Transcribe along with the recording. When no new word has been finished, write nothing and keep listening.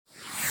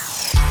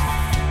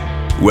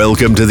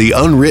Welcome to the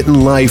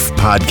Unwritten Life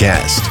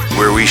Podcast,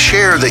 where we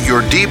share that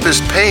your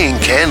deepest pain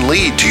can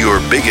lead to your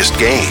biggest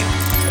gain,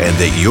 and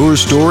that your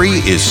story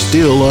is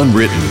still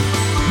unwritten.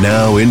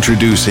 Now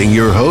introducing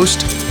your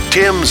host,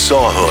 Tim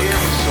Sawhook.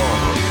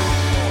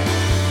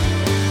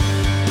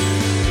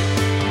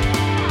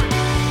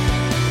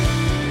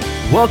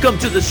 Welcome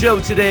to the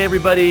show today,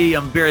 everybody.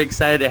 I'm very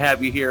excited to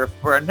have you here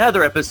for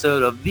another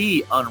episode of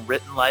the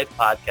Unwritten Life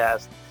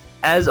Podcast.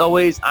 As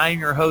always, I'm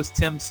your host,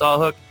 Tim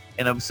Sawhook,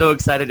 and I'm so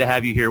excited to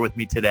have you here with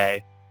me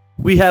today.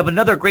 We have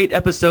another great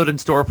episode in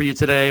store for you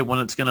today, one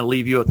that's going to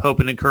leave you with hope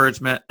and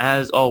encouragement,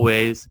 as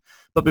always.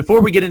 But before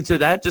we get into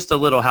that, just a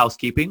little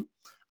housekeeping.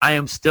 I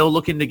am still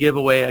looking to give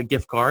away a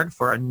gift card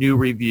for a new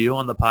review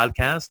on the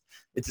podcast.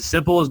 It's as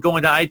simple as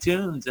going to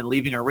iTunes and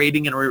leaving a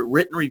rating and a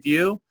written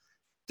review.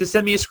 Just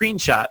send me a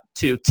screenshot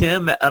to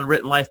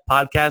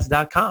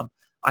tim@unwrittenlifepodcast.com.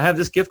 I have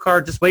this gift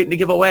card just waiting to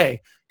give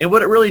away. And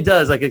what it really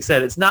does, like I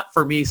said, it's not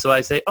for me. So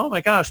I say, oh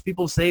my gosh,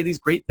 people say these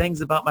great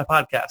things about my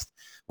podcast.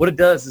 What it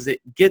does is it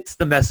gets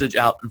the message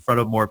out in front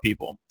of more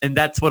people. And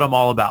that's what I'm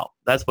all about.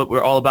 That's what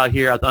we're all about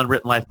here at the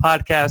Unwritten Life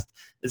Podcast,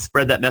 is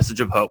spread that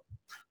message of hope.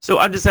 So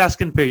I'm just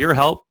asking for your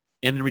help.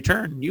 And in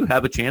return, you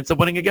have a chance of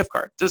winning a gift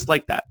card, just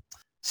like that.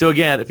 So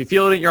again, if you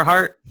feel it in your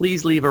heart,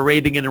 please leave a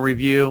rating and a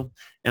review.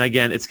 And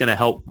again, it's going to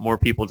help more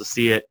people to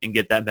see it and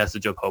get that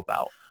message of hope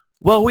out.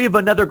 Well, we have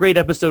another great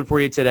episode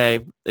for you today.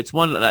 It's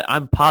one that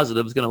I'm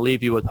positive is going to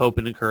leave you with hope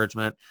and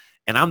encouragement,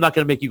 and I'm not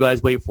going to make you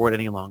guys wait for it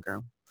any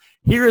longer.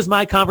 Here is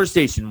my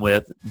conversation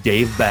with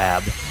Dave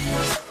Babb.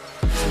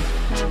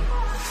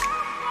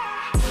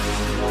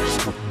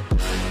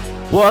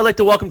 Well, I'd like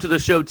to welcome to the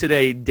show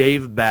today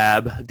Dave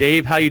Babb.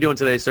 Dave, how are you doing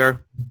today,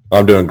 sir?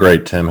 I'm doing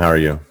great, Tim. How are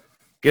you?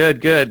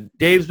 Good, good.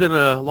 Dave's been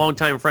a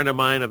longtime friend of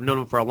mine. I've known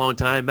him for a long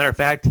time. Matter of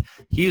fact,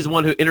 he's the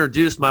one who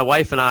introduced my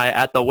wife and I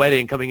at the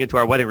wedding, coming into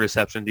our wedding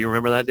reception. Do you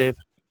remember that, Dave?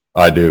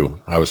 I do.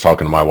 I was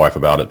talking to my wife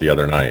about it the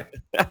other night.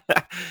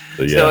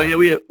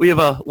 So we have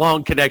a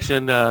long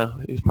connection.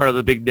 He's part of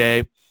the big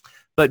day.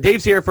 But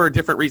Dave's here for a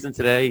different reason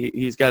today.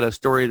 He's got a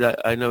story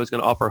that I know is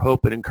going to offer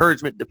hope and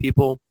encouragement to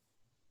people.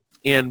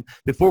 And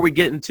before we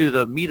get into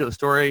the meat of the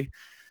story,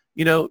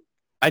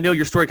 I know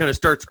your story kind of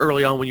starts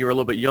early on when you were a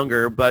little bit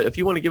younger, but if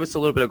you want to give us a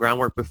little bit of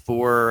groundwork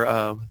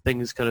before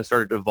things kind of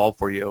started to evolve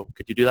for you,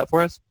 could you do that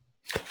for us?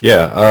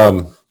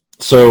 Yeah.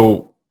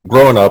 So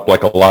growing up,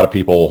 like a lot of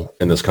people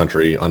in this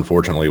country,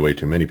 unfortunately, way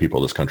too many people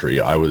in this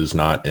country, I was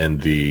not in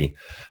the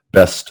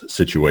best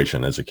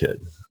situation as a kid.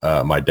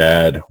 My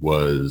dad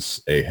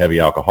was a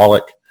heavy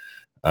alcoholic.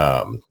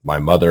 My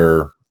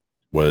mother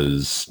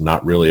was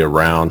not really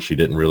around. She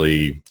didn't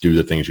really do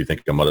the things you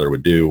think a mother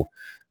would do.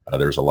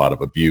 There's a lot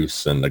of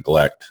abuse and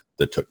neglect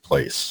that took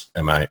place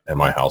in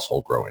my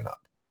household growing up.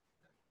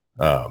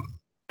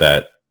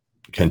 That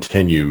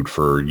continued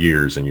for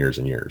years and years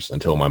and years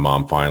until my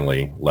mom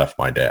finally left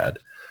my dad.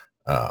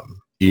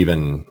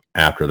 Even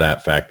after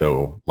that fact,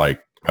 though,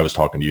 like I was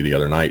talking to you the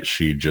other night,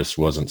 she just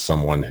wasn't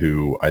someone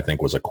who I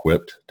think was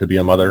equipped to be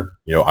a mother.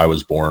 I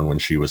was born when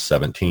she was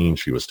 17.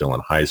 She was still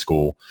in high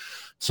school.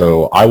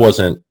 So I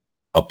wasn't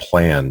a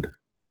planned,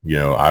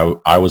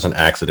 I was an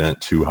accident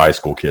to high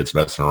school kids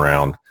messing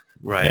around.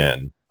 Right.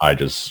 And I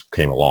just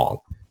came along,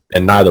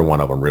 and neither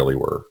one of them really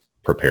were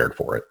prepared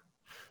for it.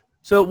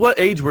 So what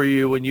age were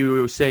you when you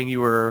were saying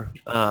you were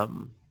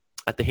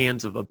at the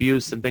hands of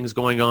abuse and things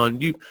going on?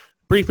 You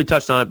briefly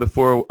touched on it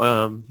before,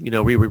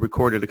 we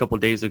recorded a couple of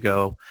days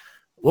ago.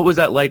 What was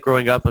that like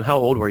growing up, and how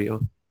old were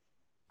you?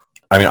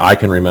 I mean, I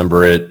can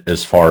remember it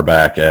as far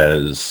back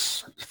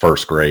as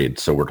first grade.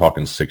 So we're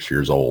talking 6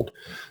 years old.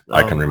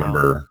 I can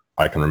remember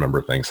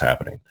things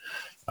happening.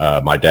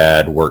 My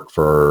dad worked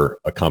for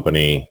a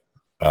company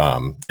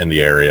in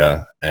the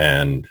area,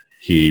 and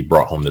he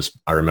brought home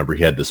I remember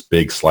he had this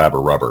big slab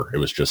of rubber. It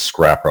was just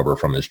scrap rubber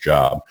from his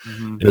job.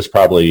 Mm-hmm. It was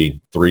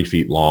probably 3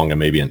 feet long and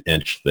maybe an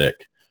inch thick.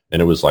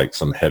 And it was like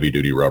some heavy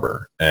duty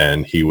rubber.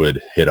 And he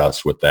would hit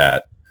us with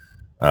that,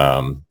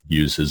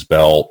 use his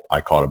belt.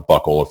 I caught a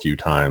buckle a few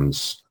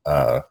times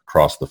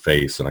across the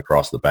face and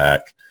across the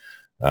back.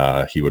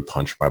 He would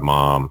punch my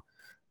mom.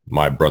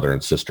 My brother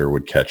and sister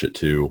would catch it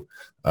too.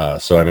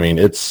 So, I mean,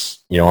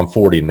 it's, I'm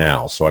 40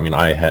 now. So, I mean,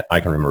 I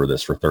can remember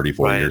this for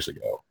 34 years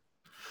ago.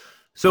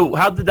 So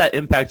how did that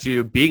impact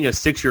you being a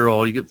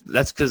 6-year-old?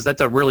 That's because that's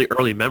a really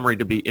early memory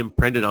to be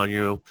imprinted on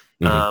you.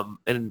 Mm-hmm.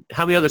 And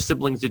how many other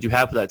siblings did you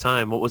have at that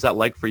time? What was that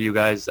like for you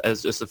guys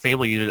as just a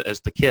family unit, as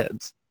the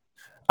kids?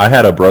 I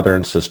had a brother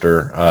and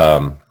sister.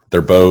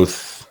 They're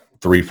both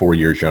 3-4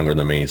 years younger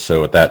than me.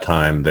 So at that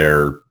time,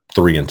 they're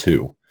 3 and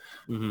 2.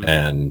 Mm-hmm.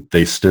 And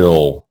they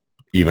still,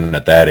 even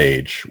at that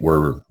age,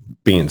 were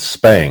being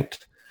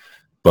spanked,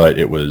 but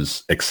it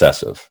was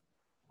excessive.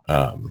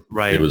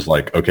 Right. It was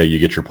like, okay, you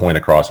get your point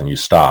across and you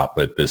stop,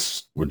 but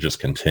this would just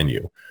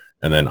continue.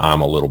 And then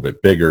I'm a little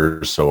bit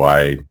bigger, so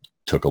I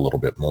took a little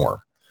bit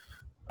more.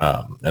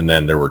 And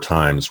then there were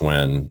times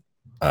when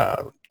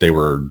they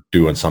were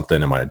doing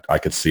something and I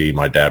could see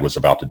my dad was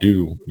about to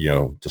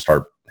to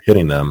start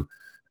hitting them,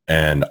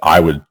 and I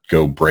would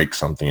go break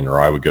something, or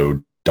I would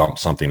go dump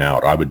something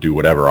out. I would do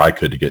whatever I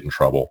could to get in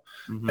trouble.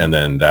 Mm-hmm. And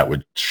then that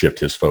would shift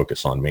his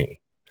focus on me.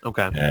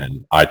 Okay.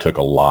 And I took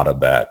a lot of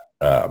that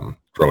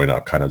growing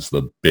up, kind of as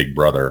the big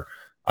brother.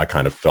 I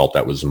kind of felt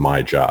that was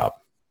my job.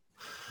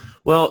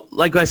 Well,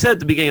 like I said at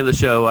the beginning of the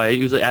show, I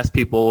usually ask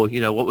people,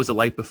 what was it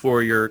like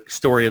before your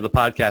story of the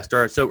podcast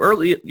started? So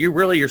early,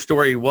 your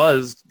story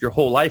was your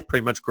whole life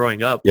pretty much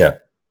growing up. Yeah.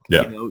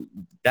 Yeah.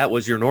 That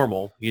was your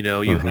normal. You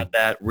Mm-hmm. had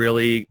that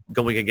really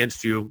going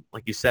against you,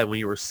 like you said, when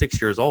you were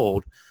 6 years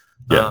old.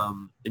 Yeah.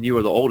 And you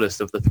were the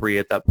oldest of the three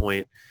at that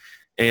point.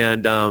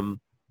 And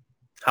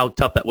how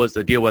tough that was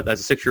to deal with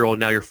as a 6-year-old.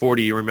 Now you're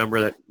 40. You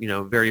remember that,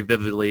 very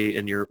vividly,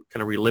 and you're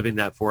kind of reliving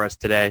that for us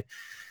today.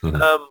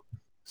 Mm-hmm.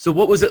 So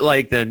what was it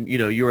like then?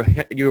 You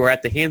were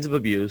at the hands of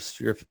abuse.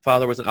 Your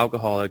father was an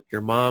alcoholic.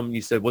 Your mom,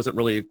 you said, wasn't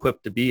really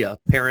equipped to be a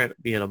parent,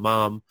 being a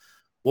mom.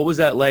 What was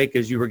that like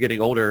as you were getting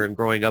older and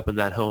growing up in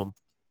that home?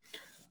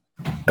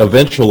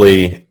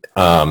 Eventually,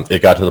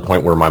 it got to the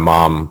point where my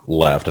mom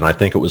left, and I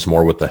think it was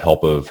more with the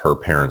help of her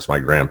parents, my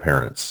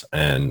grandparents.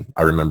 And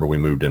I remember we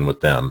moved in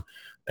with them,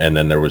 and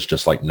then there was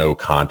just like no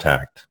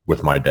contact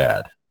with my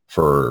dad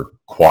for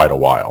quite a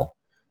while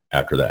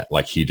after that.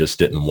 Like, he just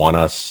didn't want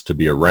us to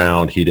be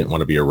around. He didn't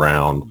want to be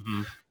around.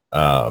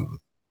 Mm-hmm.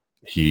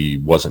 He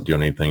wasn't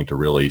doing anything to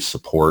really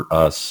support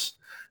us.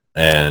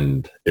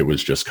 And it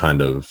was just kind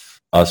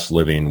of us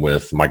living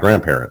with my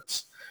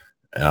grandparents,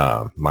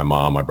 my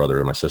mom, my brother,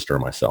 and my sister,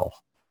 and myself.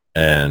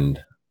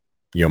 And,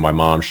 my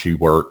mom, she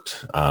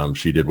worked,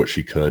 she did what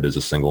she could as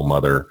a single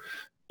mother,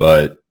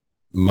 but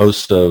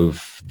most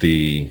of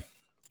the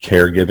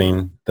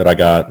caregiving that I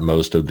got,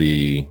 most of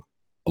the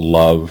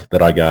love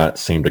that I got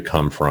seemed to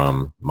come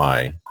from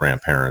my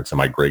grandparents and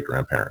my great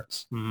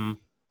grandparents. Mm-hmm.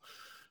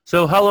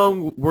 So how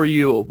long were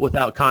you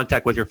without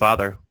contact with your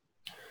father?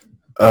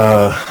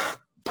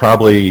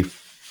 Probably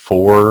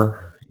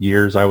 4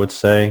 years, I would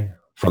say,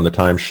 from the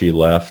time she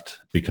left,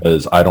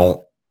 because I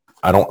don't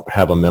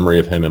have a memory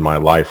of him in my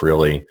life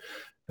really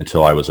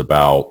until I was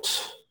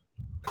about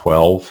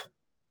 12.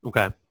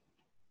 Okay.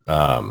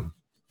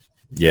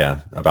 Yeah,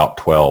 about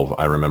 12.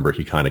 I remember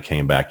he kind of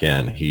came back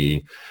in.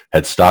 He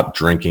had stopped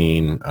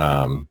drinking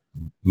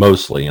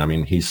mostly. I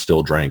mean, he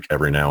still drank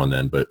every now and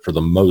then, but for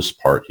the most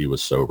part, he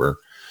was sober.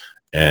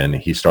 And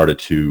he started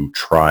to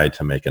try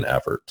to make an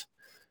effort.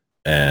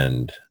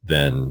 And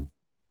then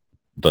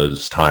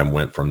as time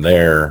went from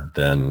there,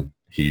 then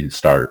he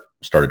started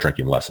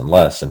drinking less and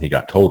less, and he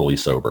got totally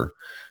sober.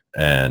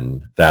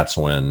 And that's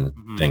when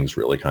things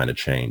really kind of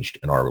changed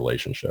in our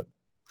relationship.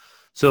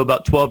 So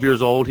about 12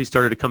 years old, he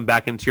started to come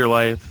back into your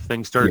life.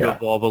 Things started to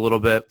evolve a little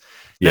bit.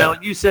 Now,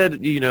 you said,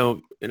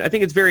 and I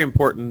think it's very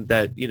important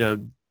that,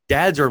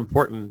 dads are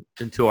important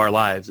into our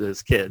lives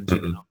as kids.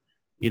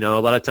 Mm-hmm. A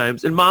lot of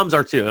times, and moms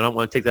are too. I don't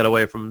want to take that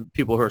away from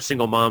people who are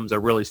single moms, are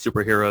really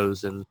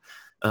superheroes,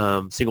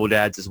 and single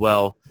dads as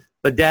well.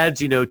 But dads,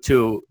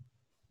 to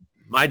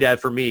my dad,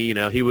 for me,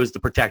 he was the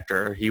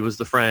protector. He was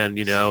the friend,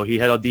 he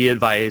had all the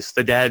advice,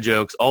 the dad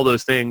jokes, all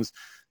those things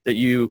that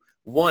you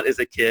want as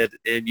a kid,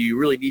 and you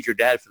really need your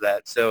dad for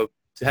that. So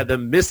to have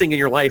them missing in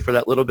your life for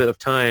that little bit of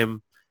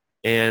time,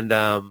 and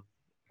I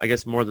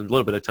guess more than a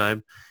little bit of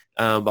time,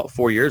 about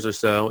 4 years or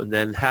so, and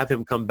then have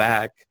him come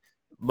back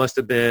must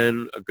have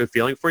been a good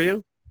feeling for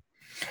you.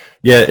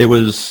 Yeah, it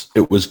was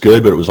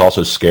good, but it was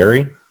also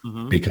scary,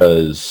 Mm-hmm.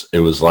 because it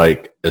was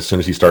like, as soon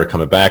as he started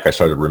coming back, I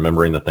started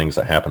remembering the things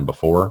that happened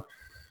before.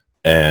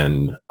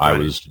 And I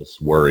was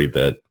just worried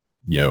that,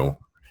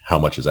 how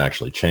much has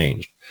actually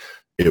changed.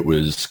 It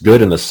was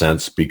good in the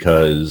sense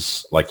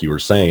because, like you were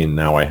saying,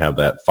 now I have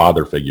that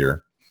father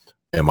figure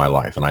in my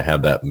life, and I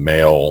have that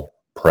male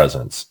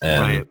presence.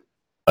 And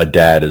a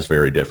dad is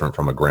very different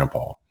from a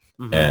grandpa.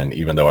 Mm-hmm. And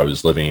even though I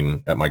was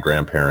living at my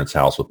grandparents'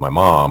 house with my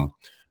mom,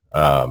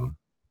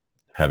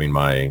 having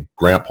my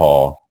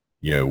grandpa,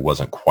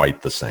 wasn't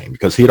quite the same,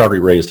 because he had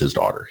already raised his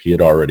daughter. He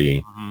had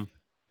already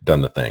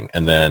done the thing.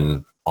 And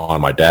then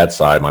on my dad's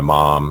side, my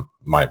mom,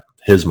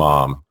 his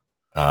mom,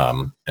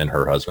 and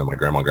her husband, my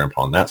grandma and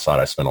grandpa on that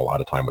side, I spent a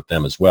lot of time with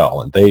them as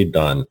well. And they'd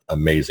done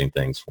amazing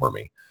things for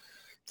me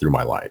through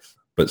my life.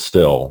 But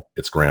still,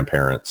 it's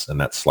grandparents, and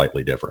that's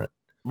slightly different.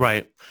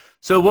 Right.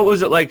 So what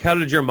was it like? How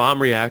did your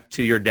mom react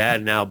to your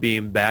dad now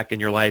being back in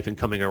your life and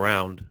coming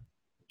around?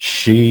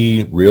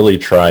 She really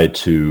tried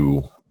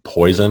to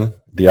poison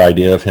the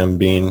idea of him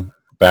being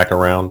back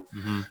around.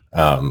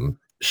 Mm-hmm.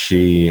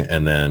 She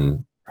and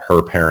then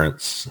her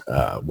parents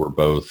were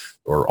both,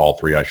 or all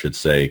three, I should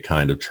say,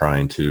 kind of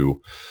trying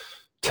to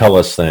tell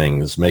us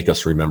things, make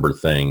us remember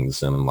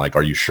things, and like,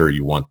 are you sure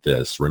you want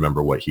this?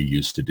 Remember what he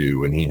used to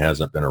do, and he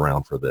hasn't been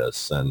around for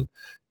this. And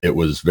it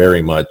was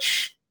very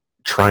much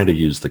trying to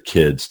use the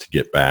kids to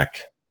get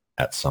back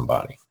at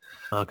somebody.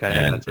 Okay.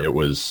 And it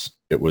was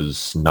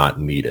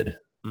not needed.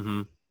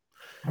 Mm-hmm.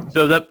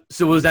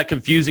 So was that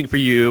confusing for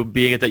you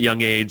being at that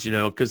young age,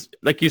 because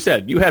like you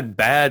said, you had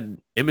bad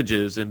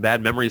images and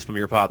bad memories from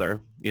your father,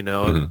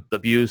 the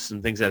abuse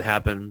and things that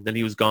happened. Then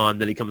he was gone,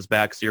 then he comes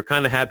back. So you're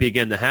kind of happy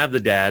again to have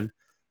the dad.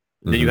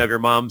 Then you have your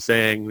mom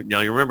saying,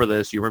 you remember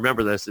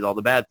this, and all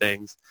the bad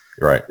things.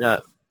 Right.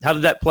 How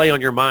did that play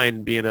on your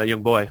mind being a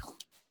young boy?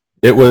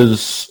 It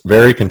was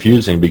very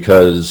confusing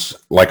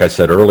because, like I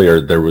said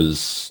earlier, there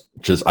was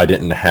just, I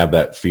didn't have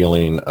that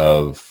feeling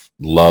of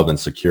love and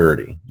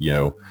security.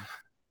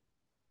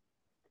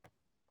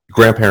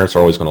 Grandparents are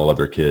always going to love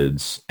their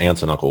kids,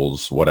 aunts and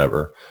uncles,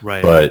 whatever.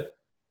 Right. But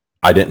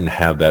I didn't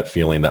have that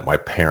feeling that my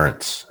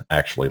parents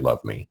actually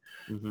loved me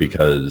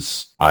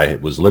because I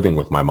was living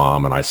with my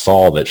mom and I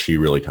saw that she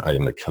really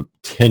kind of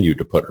continued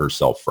to put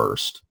herself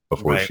first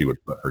before she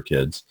would put her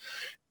kids.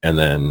 And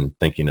then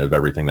thinking of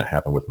everything that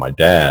happened with my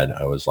dad,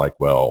 I was like,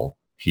 well,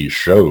 he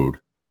showed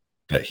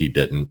that he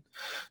didn't,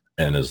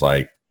 and is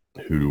like,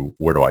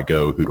 where do I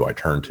go? Who do I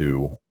turn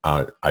to?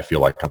 I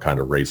feel like I'm kind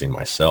of raising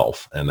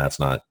myself, and that's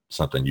not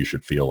something you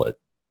should feel at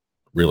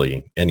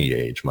really any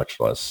age, much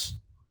less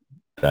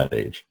that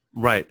age.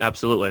 Right.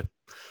 Absolutely.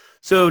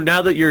 So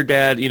now that your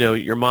dad,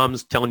 your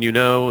mom's telling you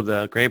no,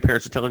 the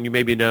grandparents are telling you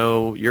maybe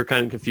no, you're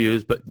kind of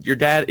confused, but your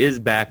dad is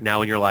back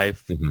now in your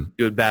life,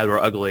 good, bad, or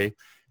ugly.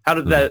 How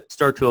did that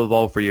start to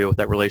evolve for you with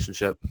that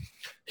relationship?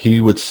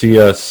 He would see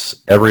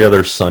us every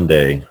other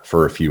Sunday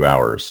for a few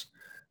hours,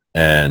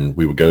 and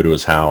we would go to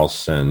his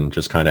house and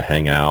just kind of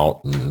hang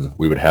out, and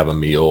we would have a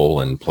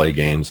meal and play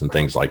games and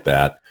things like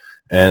that.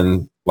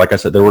 And like I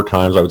said, there were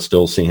times I would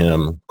still see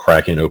him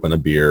cracking open a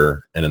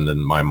beer, and then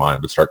my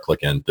mind would start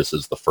clicking, this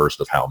is the first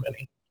of how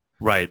many.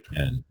 Right.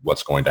 And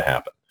what's going to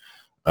happen.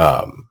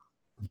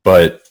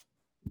 But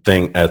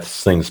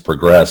as things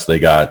progressed, they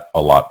got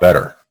a lot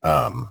better.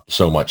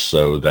 So much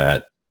so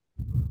that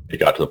it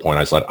got to the point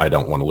I said, I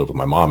don't want to live with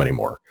my mom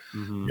anymore.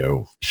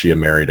 She had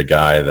married a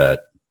guy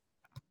that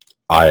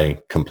I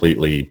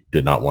completely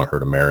did not want her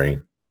to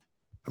marry.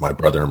 My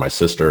brother and my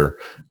sister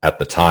at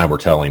the time were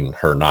telling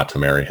her not to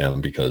marry him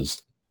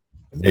because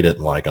they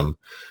didn't like him,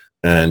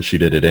 and she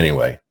did it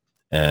anyway.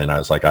 And I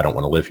was like, I don't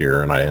want to live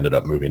here. And I ended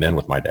up moving in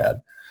with my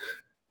dad.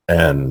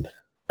 And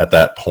at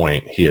that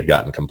point, he had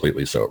gotten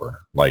completely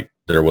sober. Like,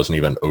 there wasn't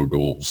even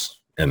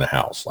O'Doul's in the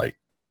house. Like,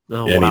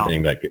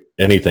 anything that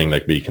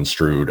could be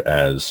construed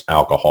as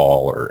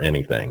alcohol or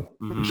anything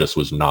just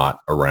was not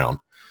around.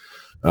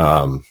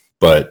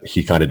 But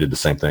he kind of did the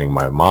same thing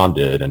my mom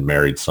did and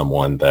married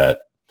someone that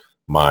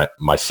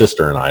my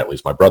sister and I, at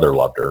least my brother,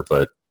 loved her,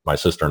 but my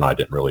sister and I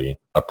didn't really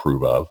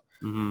approve of.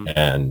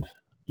 And,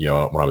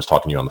 when I was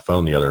talking to you on the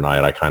phone the other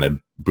night, I kind of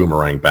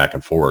boomeranged back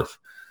and forth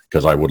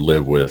because I would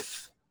live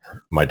with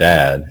my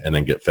dad and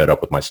then get fed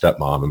up with my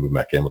stepmom and move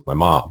back in with my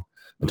mom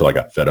until I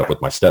got fed up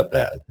with my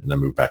stepdad and then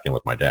moved back in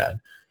with my dad.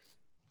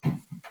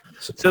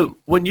 So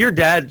when your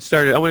dad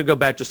started, I want to go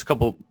back just a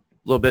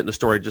little bit in the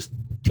story, just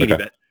teeny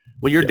bit.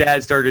 When your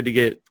dad started to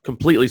get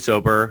completely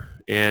sober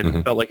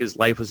and felt like his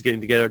life was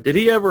getting together, did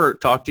he ever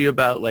talk to you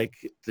about, did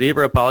he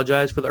ever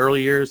apologize for the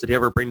early years? Did he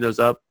ever bring those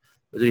up?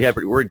 Did he have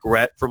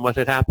regret from what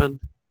had happened?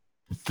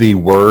 The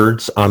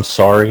words, I'm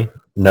sorry,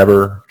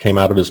 never came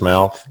out of his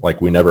mouth.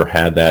 Like, we never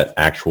had that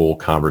actual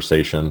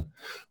conversation,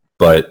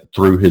 but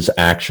through his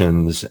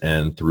actions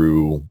and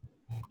through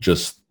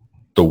just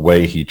the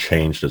way he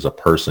changed as a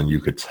person, you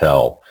could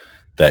tell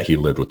that he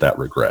lived with that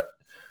regret.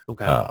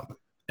 Okay.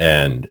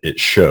 And it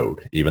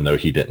showed, even though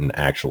he didn't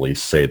actually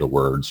say the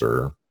words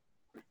or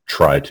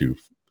try to,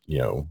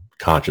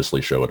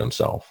 consciously show it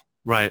himself.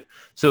 Right.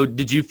 So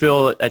did you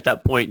feel at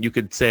that point you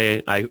could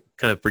say, I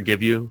kind of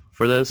forgive you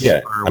for this?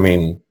 Yeah. I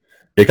mean,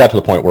 it got to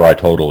the point where I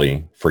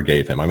totally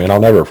forgave him. I mean, I'll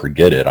never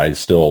forget it. I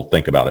still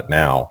think about it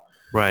now.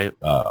 Right.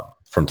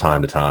 From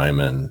time to time.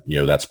 And,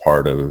 that's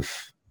part of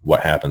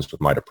what happens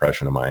with my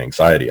depression and my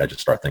anxiety. I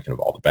just start thinking of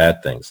all the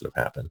bad things that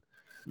have happened.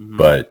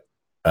 But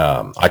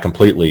I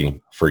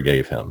completely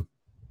forgave him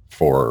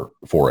for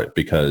it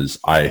because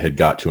I had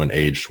got to an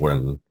age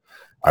when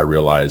I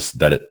realized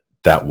that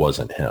that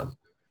wasn't him.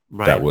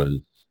 Right. That was,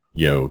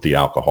 the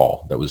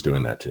alcohol that was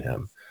doing that to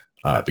him.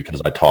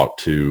 Because I talked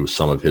to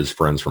some of his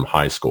friends from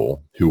high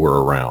school who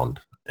were around,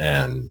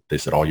 and they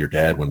said, oh, your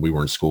dad, when we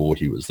were in school,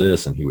 he was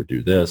this and he would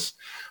do this.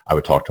 I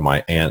would talk to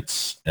my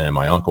aunts and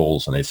my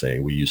uncles, and they say,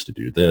 we used to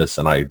do this.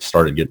 And I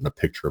started getting a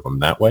picture of him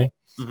that way.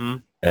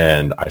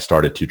 And I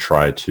started to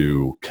try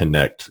to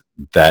connect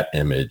that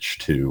image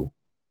to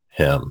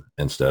him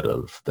instead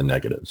of the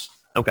negatives.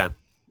 Okay.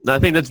 Now, I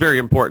think that's very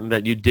important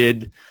that you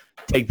did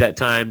take that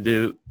time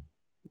to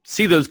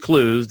see those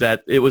clues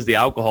that it was the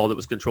alcohol that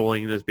was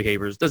controlling his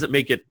behaviors. Doesn't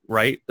make it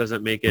right.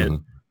 Doesn't make it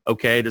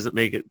okay. Doesn't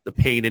make it the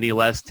pain any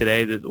less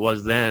today than it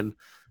was then.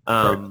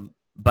 Right.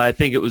 But I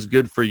think it was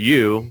good for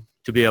you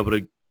to be able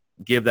to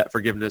give that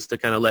forgiveness, to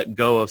kind of let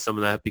go of some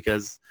of that,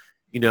 because,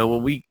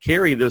 when we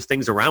carry those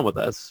things around with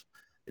us,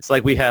 it's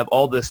like we have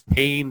all this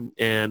pain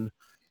and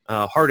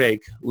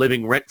heartache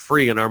living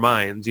rent-free in our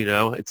minds.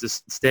 It's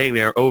just staying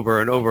there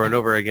over and over and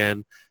over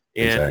again.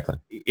 And exactly.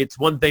 It's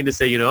one thing to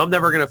say, I'm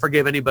never going to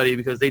forgive anybody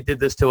because they did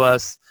this to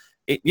us.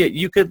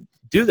 You could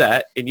do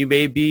that, and you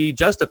may be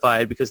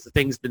justified because the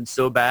thing's been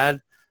so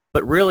bad.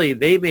 But really,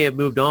 they may have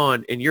moved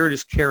on, and you're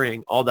just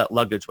carrying all that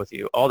luggage with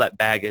you, all that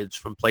baggage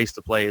from place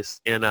to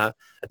place. And I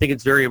think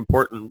it's very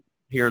important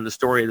here in the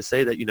story to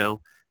say that,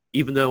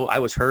 even though I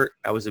was hurt,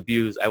 I was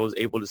abused, I was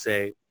able to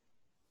say,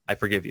 I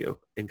forgive you,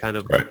 and kind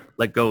of Right.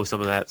 let go of some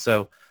of that.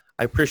 So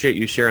I appreciate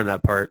you sharing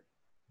that part.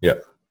 Yeah.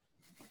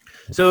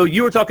 So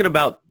you were talking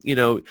about,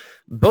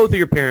 both of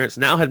your parents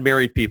now had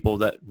married people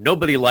that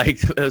nobody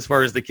liked as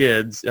far as the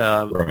kids,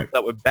 Right.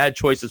 that were bad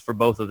choices for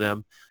both of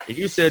them. And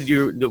you said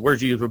the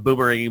words you used were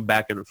boomeranging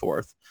back and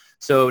forth.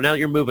 So now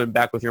you're moving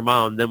back with your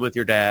mom, then with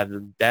your dad,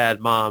 and dad,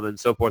 mom, and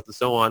so forth and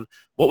so on.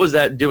 What was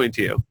that doing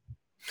to you?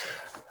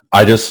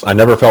 I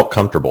never felt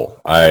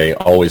comfortable. I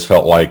always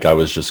felt like I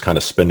was just kind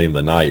of spending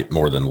the night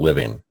more than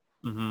living.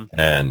 Mm-hmm.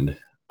 And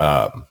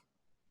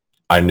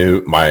I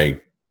knew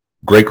my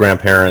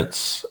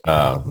great-grandparents,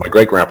 my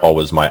great-grandpa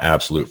was my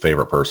absolute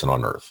favorite person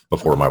on earth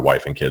before my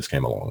wife and kids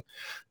came along.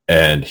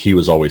 And he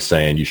was always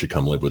saying, you should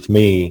come live with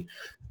me.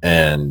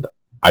 And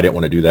I didn't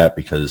want to do that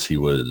because he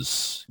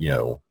was,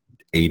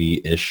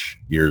 80-ish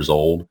years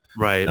old.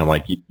 Right. And I'm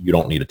like, you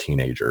don't need a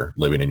teenager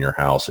living in your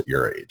house at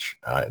your age.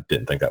 I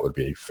didn't think that would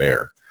be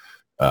fair.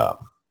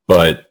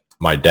 But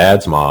my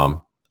dad's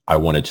mom,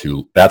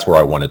 that's where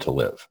I wanted to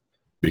live,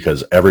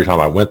 because every time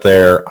I went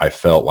there, I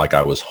felt like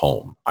I was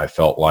home. I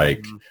felt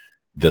like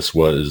this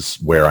was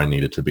where I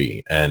needed to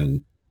be.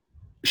 And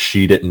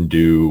she didn't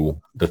do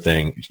the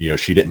thing,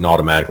 she didn't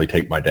automatically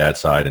take my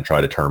dad's side and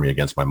try to turn me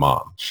against my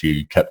mom.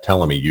 She kept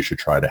telling me, you should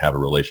try to have a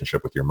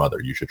relationship with your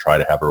mother. You should try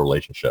to have a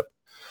relationship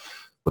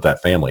with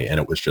that family. And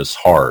it was just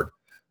hard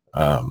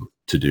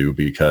to do,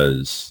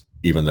 because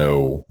even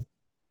though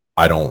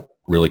I don't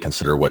really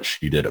consider what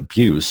she did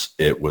abuse,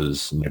 it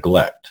was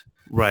neglect.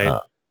 Right.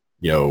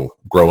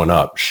 Growing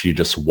up, she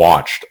just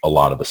watched a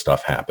lot of the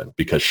stuff happen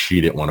because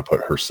she didn't want to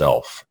put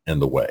herself in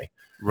the way.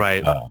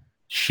 Right.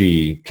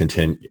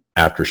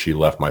 After she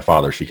left my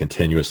father, she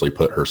continuously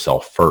put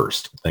herself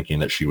first, thinking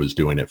that she was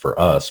doing it for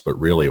us, but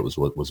really it was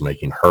what was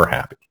making her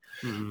happy.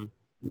 Mm-hmm.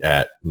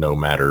 At no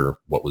matter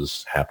what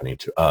was happening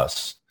to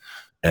us.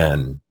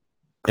 And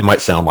it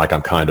might sound like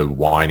I'm kind of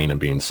whining and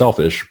being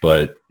selfish,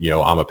 but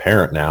I'm a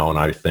parent now, and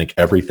I think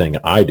everything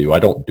I do, I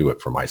don't do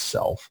it for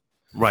myself.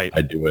 Right.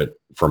 I do it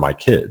for my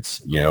kids.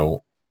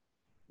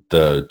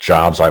 The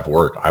jobs I've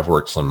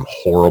worked some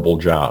horrible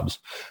jobs,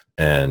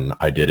 and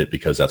I did it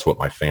because that's what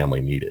my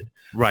family needed.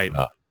 Right.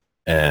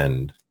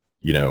 And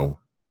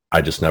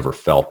I just never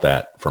felt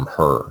that from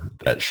her,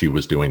 that she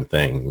was doing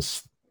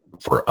things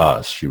for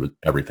us.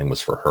 Everything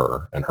was for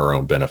her and her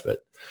own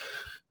benefit.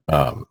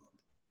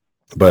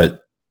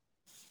 But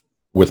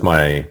with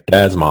my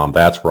dad's mom,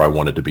 that's where I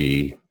wanted to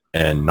be.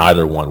 And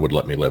neither one would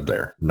let me live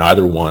there.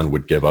 Neither one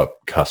would give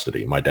up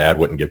custody. My dad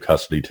wouldn't give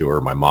custody to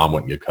her. My mom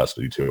wouldn't give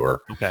custody to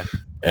her. Okay.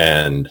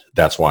 And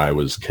that's why I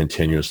was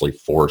continuously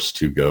forced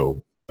to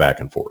go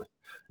back and forth.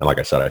 And like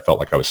I said, I felt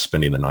like I was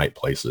spending the night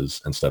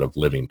places instead of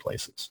living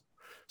places.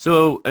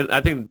 So, and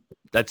I think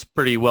that's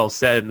pretty well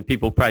said, and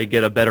people probably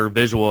get a better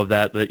visual of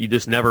that you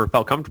just never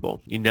felt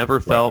comfortable. You never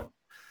felt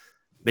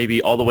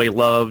maybe all the way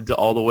loved,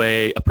 all the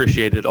way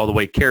appreciated, all the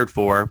way cared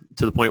for,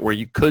 to the point where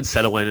you could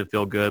settle in and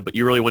feel good, but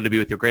you really wanted to be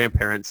with your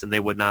grandparents, and they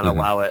would not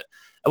allow it.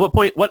 At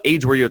what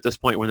age were you at this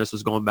point when this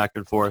was going back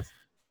and forth?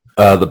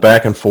 The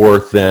back and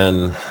forth,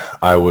 then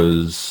I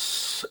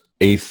was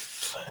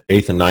eighth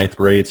and ninth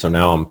grade. So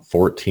now I'm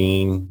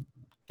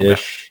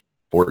 14-ish,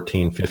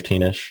 14,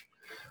 15-ish,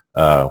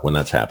 when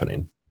that's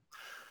happening.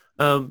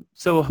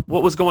 So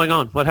what was going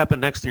on? What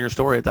happened next in your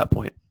story at that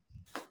point?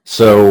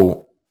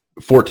 So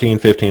 14,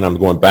 15, I'm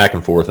going back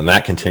and forth, and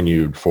that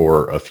continued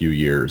for a few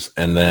years.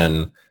 And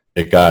then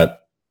I got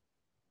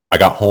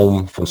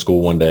home from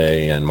school one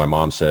day, and my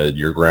mom said,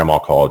 your grandma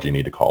called, you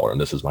need to call her. And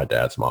this is my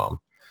dad's mom.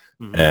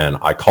 Mm-hmm. And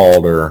I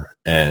called her,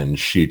 and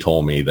she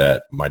told me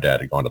that my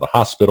dad had gone to the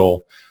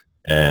hospital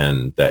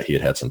and that he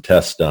had some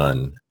tests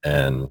done,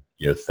 and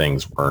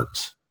things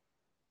weren't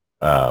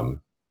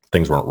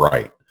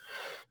right.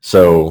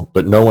 So,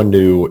 but no one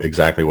knew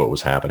exactly what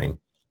was happening.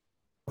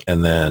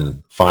 And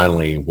then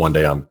finally one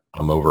day I'm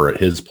over at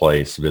his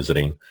place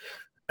visiting,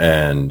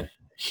 and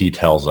he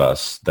tells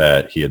us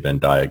that he had been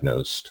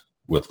diagnosed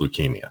with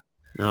leukemia.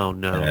 Oh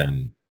no.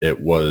 And it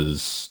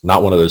was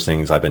not one of those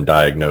things, I've been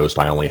diagnosed,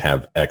 I only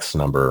have X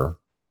number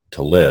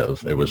to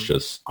live. It was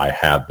just, I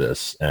have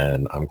this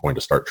and I'm going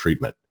to start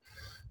treatment.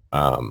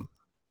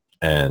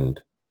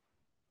 And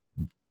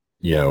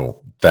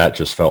that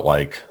just felt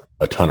like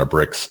a ton of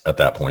bricks at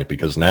that point,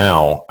 because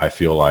now I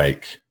feel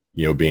like,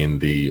 being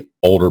the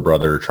older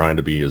brother, trying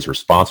to be as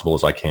responsible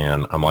as I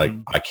can, I'm like,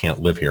 I can't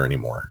live here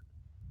anymore.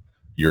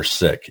 You're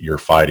sick. You're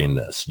fighting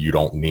this. You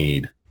don't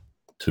need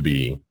to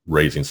be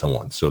raising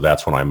someone. So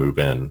that's when I move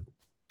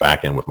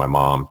back in with my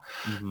mom.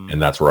 Mm-hmm.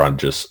 And that's where I'm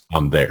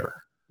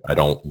there. I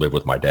don't live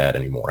with my dad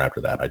anymore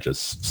after that. I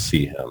just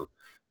see him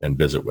and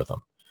visit with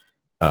him.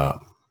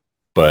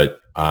 But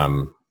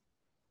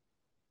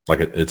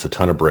it's a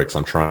ton of bricks.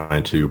 I'm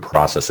trying to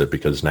process it,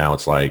 because now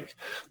it's like,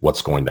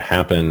 what's going to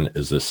happen?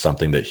 Is this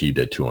something that he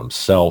did to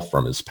himself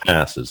from his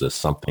past? Is this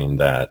something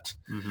that,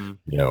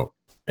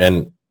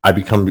 and I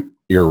become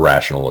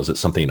irrational. Is it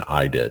something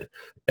I did?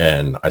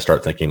 And I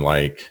start thinking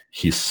like,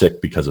 he's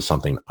sick because of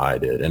something I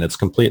did. And it's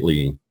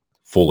completely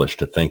foolish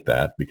to think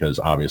that, because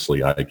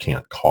obviously I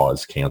can't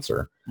cause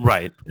cancer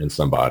Right. in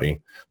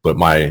somebody, but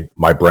my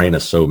brain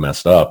is so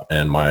messed up,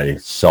 and my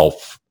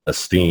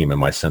self-esteem and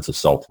my sense of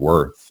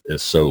self-worth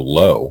is so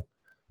low.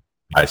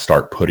 I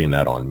start putting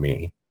that on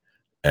me,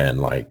 and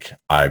like,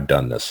 I've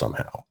done this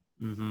somehow.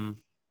 Mm-hmm.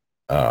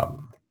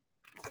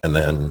 And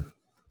then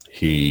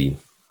he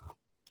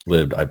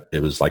lived,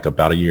 it was like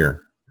about a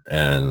year.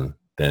 And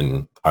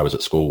then I was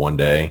at school one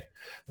day,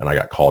 and I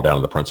got called down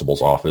to the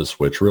principal's office,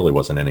 which really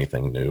wasn't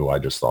anything new. I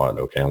just thought,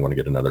 okay, I'm going to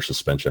get another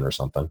suspension or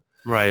something.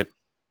 Right.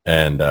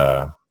 And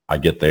I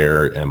get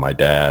there, and my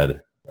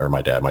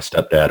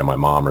stepdad and my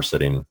mom are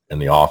sitting in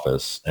the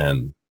office,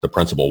 and the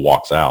principal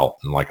walks out,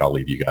 and like, I'll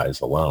leave you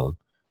guys alone.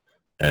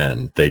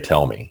 And they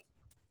tell me,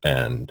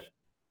 and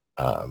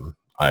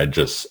I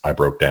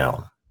broke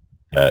down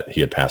that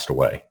he had passed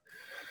away.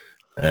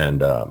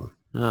 And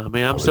Oh,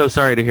 man, I'm so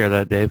sorry to hear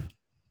that, Dave.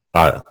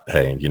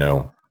 hey,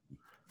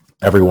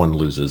 everyone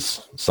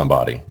loses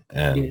somebody,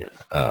 and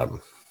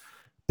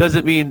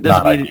doesn't mean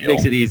it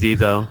makes it easy,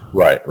 though.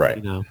 Right.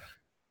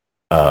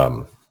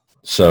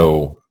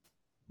 So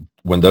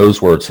when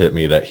those words hit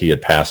me that he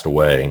had passed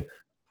away,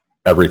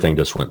 everything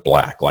just went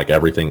black. Like,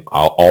 everything,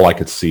 all I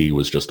could see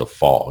was just a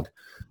fog,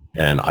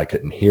 and I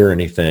couldn't hear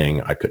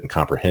anything. I couldn't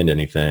comprehend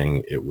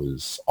anything. It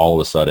was all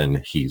of a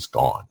sudden, he's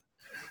gone.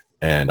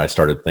 And I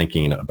started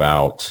thinking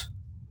about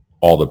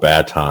all the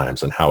bad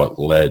times and how it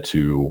led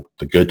to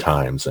the good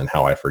times, and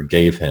how I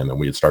forgave him, and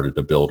we had started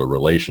to build a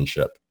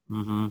relationship.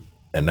 Mm-hmm.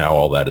 And now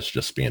all that is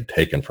just being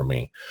taken from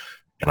me.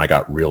 And I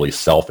got really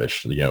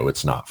selfish.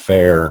 It's not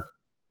fair.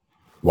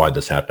 Why'd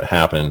this have to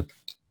happen?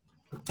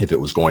 If it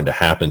was going to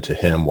happen to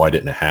him, why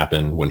didn't it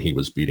happen when he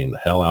was beating the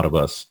hell out of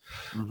us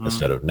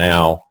instead of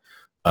now?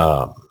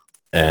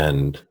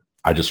 And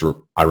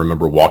I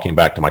remember walking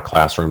back to my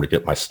classroom to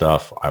get my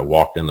stuff. I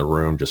walked in the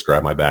room, just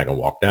grabbed my bag and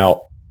walked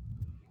out.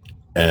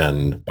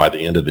 And by the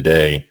end of the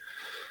day,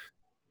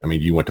 I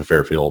mean, you went to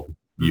Fairfield,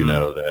 you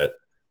know that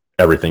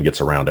everything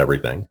gets around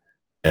everything.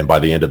 And by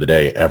the end of the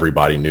day,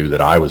 everybody knew that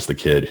I was the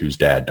kid whose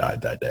dad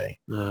died that day.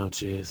 Oh,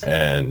 jeez.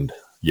 And,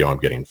 I'm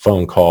getting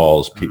phone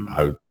calls.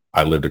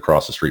 I lived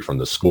across the street from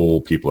the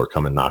school. People are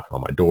coming knocking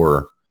on my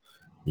door,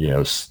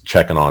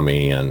 checking on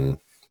me. And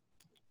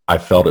I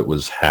felt it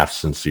was half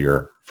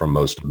sincere from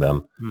most of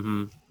them.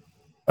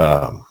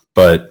 Mm-hmm.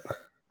 But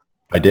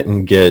I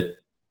didn't get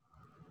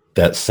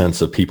that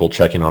sense of people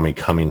checking on me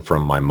coming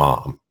from my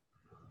mom.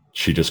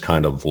 She just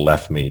kind of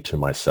left me to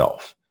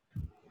myself.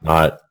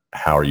 Not,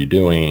 how are you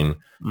doing?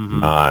 Mm-hmm.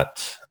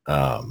 Not,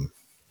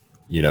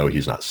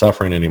 he's not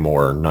suffering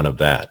anymore. None of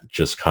that.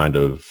 Just kind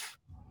of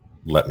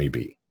let me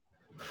be.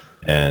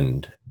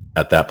 And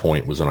at that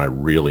point was when I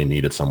really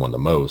needed someone the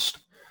most.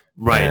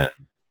 Right. And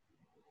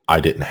I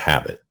didn't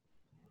have it.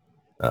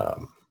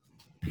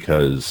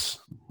 Because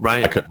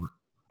right.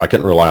 I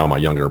couldn't rely on my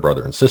younger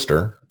brother and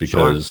sister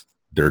because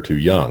they're too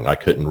young. I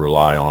couldn't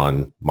rely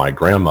on my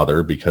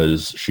grandmother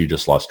because she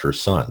just lost her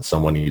son.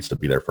 Someone needs to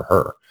be there for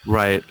her.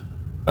 Right.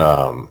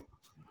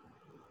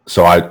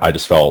 So I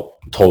just felt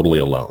totally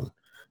alone.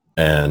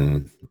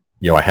 And,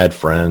 I had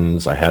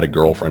friends. I had a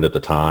girlfriend at the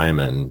time,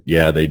 and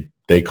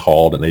they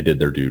called and they did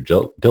their due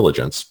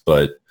diligence,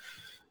 but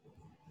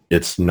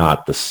it's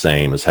not the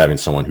same as having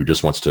someone who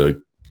just wants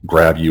to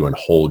grab you and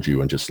hold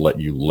you and just let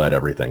you let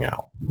everything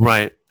out.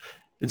 Right.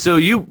 And so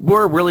you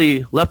were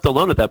really left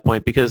alone at that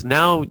point, because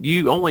now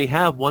you only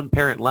have one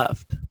parent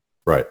left.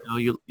 Right.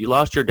 You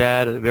lost your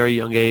dad at a very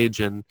young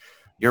age, and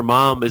your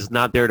mom is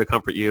not there to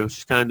comfort you.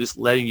 She's kind of just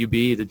letting you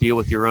be to deal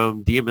with your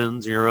own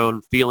demons, your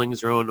own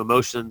feelings, your own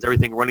emotions,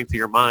 everything running through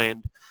your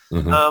mind.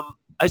 Mm-hmm.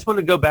 I just want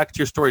to go back to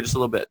your story just a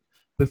little bit.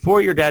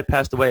 Before your dad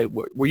passed away,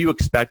 were you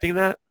expecting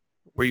that?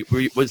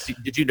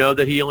 Did you know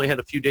that he only had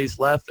a few days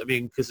left? I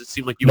mean, because it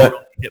seemed like you were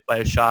really hit by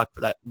a shock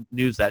for that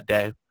news that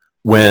day.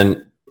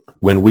 When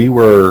we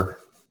were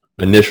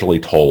initially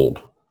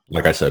told,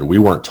 like I said, we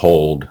weren't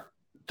told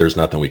there's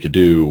nothing we could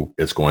do.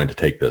 It's going to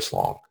take this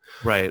long.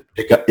 Right.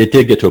 It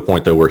did get to a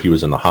point, though, where he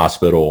was in the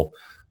hospital,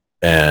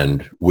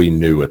 and we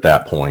knew at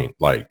that point,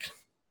 like,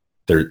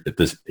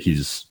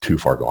 he's too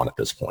far gone at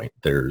this point.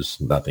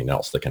 There's nothing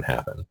else that can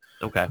happen.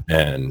 Okay.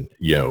 And,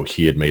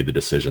 he had made the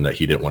decision that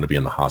he didn't want to be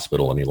in the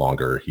hospital any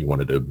longer. He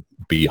wanted to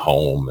be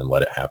home and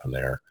let it happen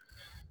there.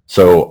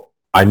 So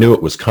I knew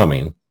it was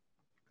coming.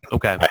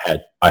 Okay.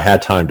 I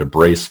had time to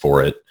brace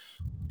for it,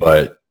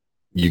 but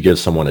you give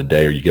someone a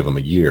day or you give them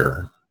a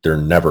year, they're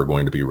never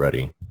going to be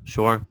ready.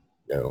 Sure.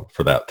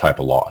 For that type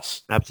of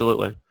loss.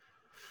 Absolutely.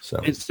 So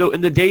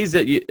in the days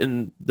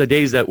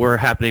that were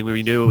happening when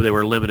you knew they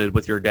were limited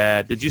with your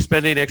dad, did you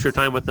spend any extra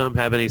time with them,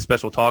 have any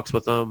special talks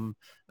with them,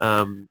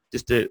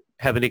 just to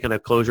have any kind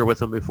of closure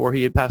with him before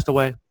he had passed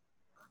away?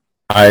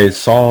 I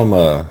saw him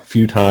a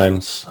few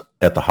times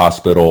at the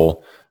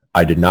hospital.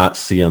 I did not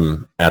see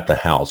him at the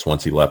house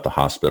once he left the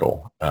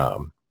hospital,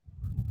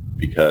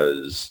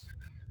 because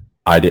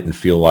I didn't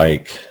feel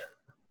like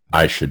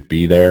I should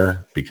be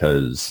there,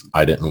 because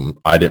I didn't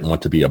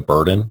want to be a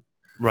burden.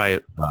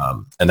 Right.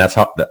 And that's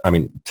how,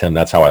 Tim,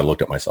 that's how I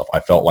looked at myself. I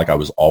felt like I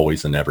was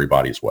always in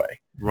everybody's way.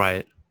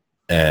 Right.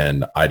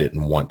 And I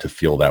didn't want to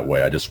feel that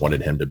way. I just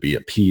wanted him to be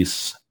at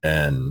peace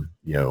and,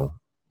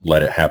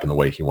 let it happen the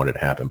way he wanted it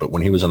to happen. But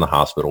when he was in the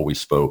hospital, we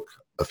spoke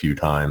a few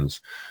times.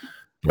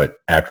 But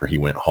after he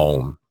went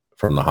home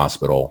from the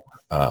hospital,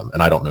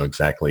 and I don't know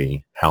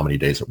exactly how many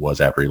days it was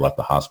after he left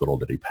the hospital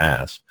that he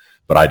passed,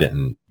 but I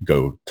didn't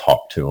go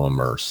talk to him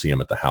or see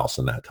him at the house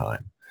in that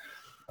time.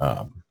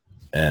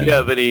 And do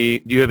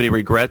you have any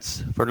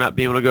regrets for not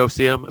being able to go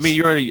see him? I mean,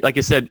 you're already, like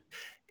I said,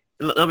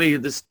 I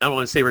don't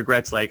want to say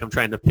regrets like I'm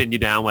trying to pin you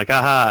down like,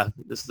 aha,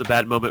 this is a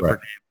bad moment for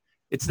Dave.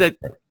 It's that,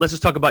 let's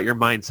just talk about your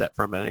mindset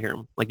for a minute here.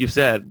 Like you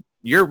said,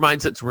 your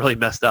mindset's really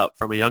messed up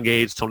from a young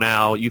age till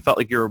now. You felt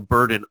like you were a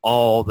burden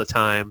all the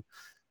time.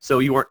 So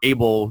you weren't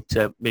able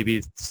to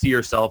maybe see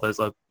yourself as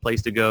a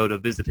place to go to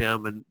visit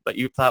him. But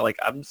you thought like,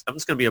 I'm just going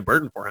to be a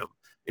burden for him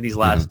in these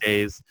last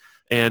days.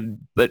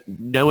 But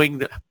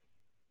knowing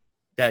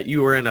that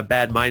you were in a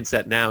bad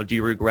mindset now, do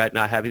you regret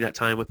not having that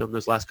time with him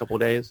those last couple of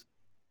days?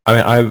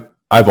 I mean,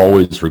 I've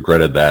always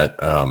regretted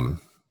that,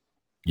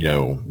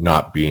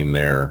 not being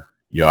there.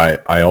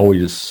 I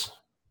always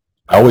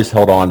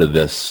held on to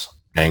this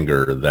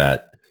anger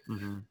that,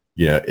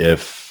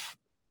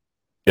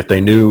 if they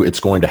knew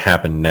it's going to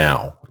happen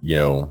now,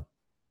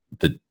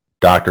 the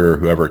doctor,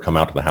 whoever come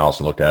out to the house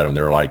and looked at him,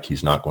 they're like,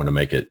 he's not going to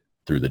make it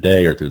through the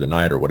day or through the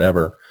night or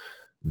whatever.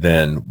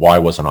 Then why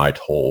wasn't I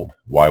told?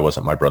 Why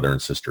wasn't my brother and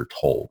sister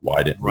told?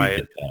 Why didn't we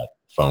get that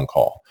phone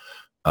call?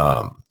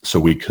 So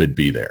we could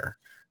be there.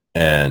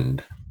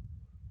 And,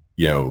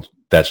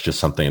 that's just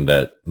something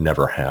that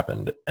never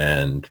happened.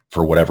 And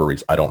for whatever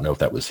reason, I don't know if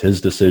that was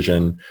his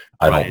decision.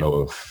 I don't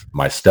know if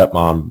my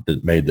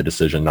stepmom made the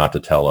decision not to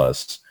tell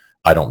us.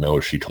 I don't know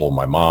if she told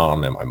my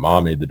mom and my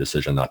mom made the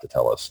decision not to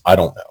tell us. I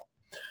don't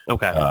know.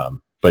 Okay.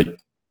 But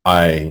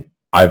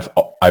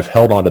I've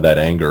held on to that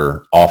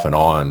anger off and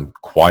on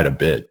quite a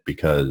bit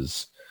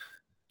because,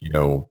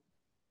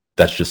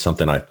 that's just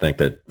something I think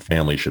that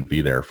family should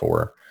be there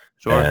for.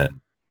 Sure.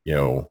 And,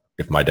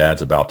 if my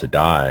dad's about to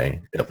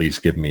die, at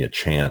least give me a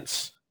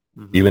chance.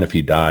 Even if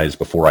he dies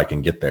before I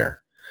can get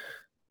there,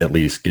 at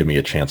least give me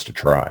a chance to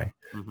try.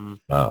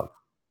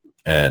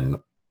 And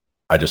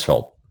I just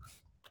felt,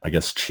 I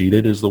guess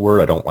cheated is the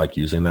word. I don't like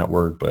using that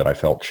word, but I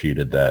felt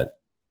cheated that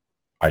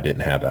I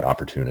didn't have that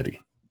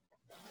opportunity.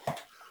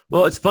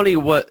 Well, it's funny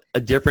what a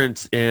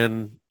difference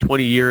in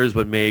 20 years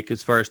would make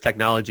as far as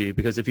technology,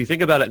 because if you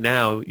think about it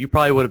now, you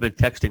probably would have been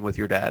texting with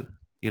your dad.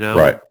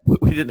 Right.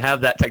 We didn't have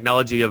that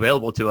technology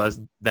available to us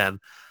then.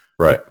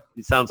 Right.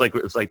 It sounds like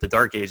it was like the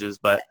dark ages,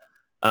 but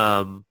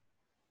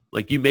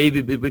like you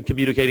maybe been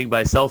communicating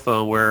by cell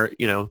phone where,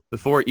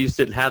 before you just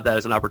didn't have that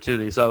as an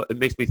opportunity. So it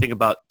makes me think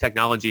about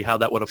technology, how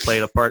that would have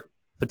played a part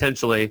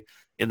potentially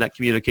in that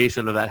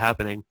communication of that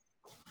happening.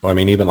 Well, I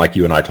mean, even like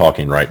you and I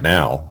talking right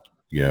now,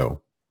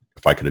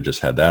 if I could have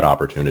just had that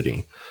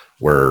opportunity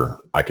where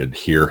I could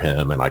hear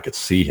him and I could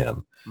see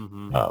him,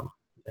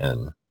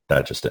 and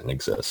that just didn't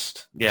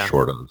exist.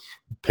 Short of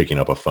picking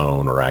up a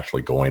phone or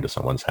actually going to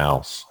someone's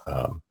house.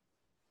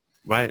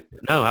 Right.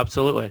 No,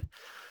 absolutely.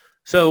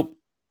 So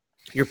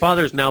your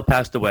father's now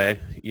passed away.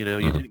 You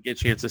didn't get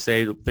a chance to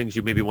say the things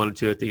you maybe wanted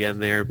to at the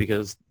end there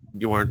because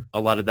you weren't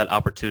allotted that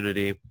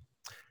opportunity.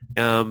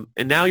 And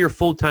now you're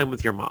full-time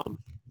with your mom,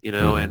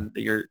 and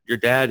your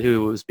dad,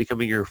 who was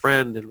becoming your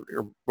friend and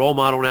your role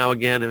model now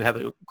again and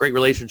having a great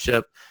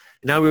relationship.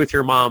 And now we're with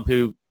your mom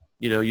who,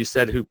 you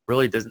said who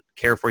really doesn't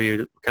care for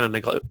you, kind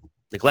of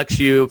neglects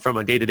you from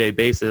a day-to-day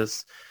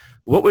basis.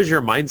 What was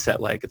your mindset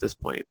like at this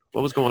point?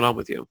 What was going on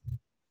with you?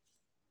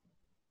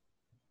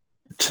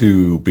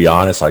 To be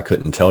honest, I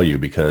couldn't tell you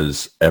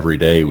because every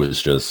day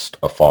was just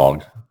a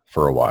fog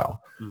for a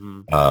while.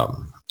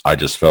 I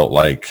just felt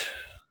like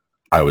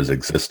I was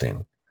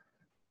existing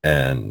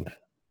and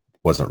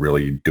wasn't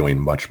really doing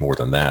much more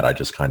than that. I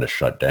just kind of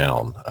shut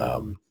down.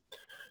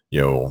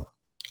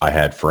 I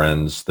had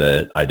friends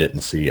that I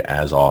didn't see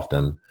as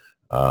often.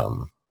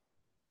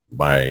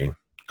 My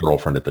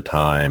girlfriend at the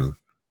time,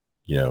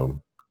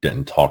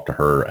 didn't talk to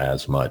her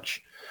as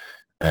much.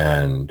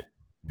 And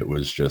it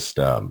was just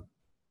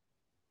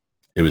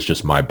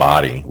my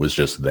body was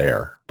just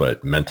there,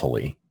 but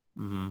mentally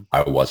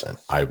I wasn't.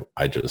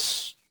 I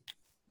just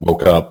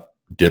woke up,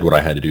 did what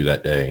I had to do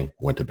that day,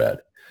 went to bed.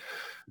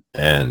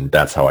 And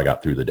that's how I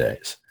got through the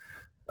days.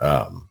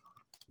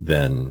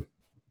 Then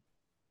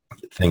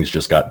things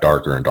just got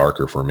darker and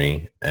darker for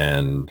me.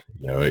 And,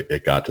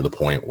 it got to the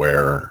point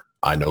where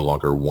I no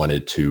longer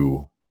wanted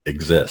to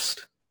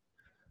exist.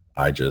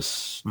 I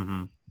just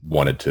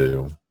wanted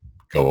to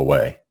go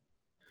away.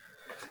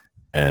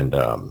 And,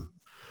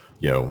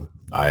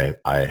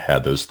 I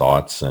had those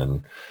thoughts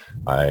and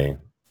I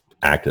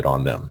acted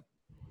on them.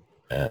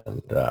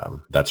 And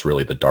that's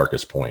really the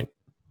darkest point.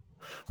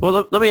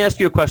 Well, let me ask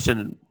you a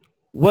question.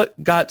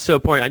 What got so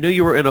point? I knew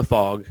you were in a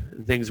fog.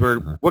 Things were.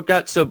 What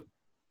got so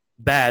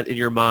bad in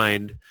your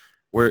mind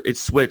where it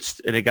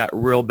switched and it got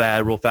real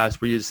bad real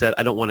fast where you said,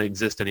 I don't want to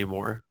exist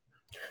anymore?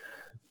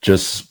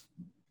 Just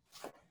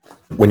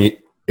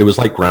it was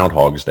like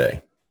Groundhog's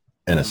Day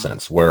in a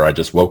sense, where I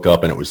just woke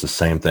up and it was the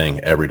same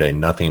thing every day.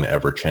 Nothing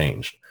ever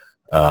changed.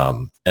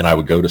 And I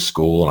would go to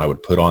school and I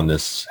would put on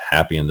this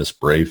happy and this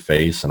brave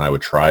face, and I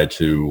would try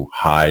to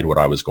hide what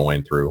I was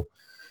going through.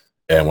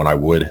 And when I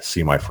would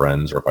see my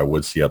friends, or if I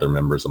would see other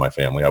members of my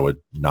family, I would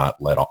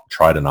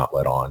try to not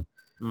let on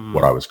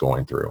what I was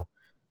going through.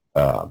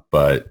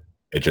 But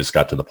it just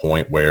got to the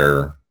point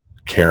where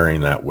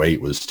carrying that weight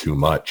was too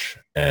much,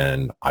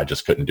 and I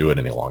just couldn't do it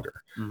any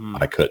longer.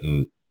 I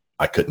couldn't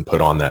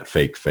put on that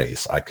fake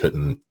face. I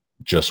couldn't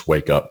just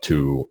wake up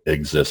to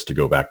exist to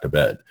go back to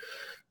bed.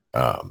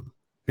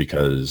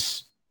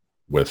 Because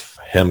with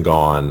him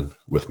gone,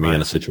 with me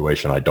in a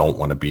situation I don't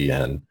want to be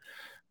in,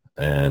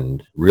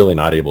 and really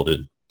not able to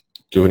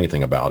do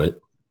anything about it,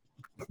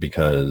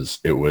 because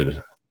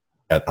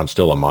I'm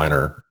still a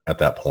minor at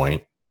that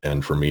point,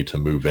 and for me to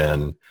move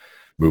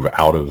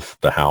out of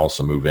the house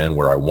and move in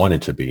where I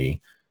wanted to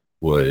be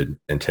would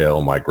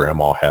entail my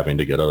grandma having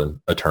to get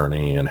an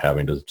attorney and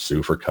having to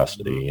sue for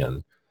custody.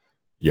 And,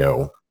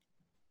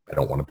 I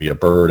don't want to be a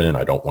burden.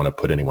 I don't want to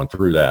put anyone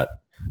through that.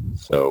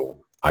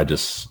 So I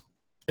just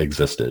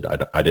existed.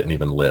 I didn't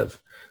even live.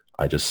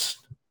 I just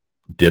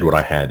did what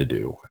I had to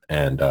do.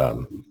 And,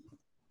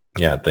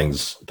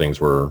 things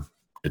were,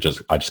 I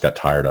just got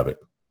tired of it.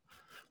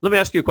 Let me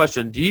ask you a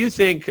question. Do you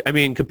think,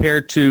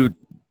 compared to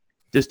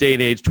this day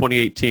and age,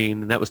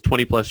 2018, and that was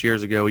 20 plus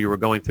years ago, you were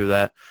going through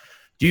that.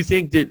 Do you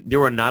think that there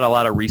were not a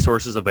lot of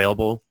resources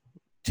available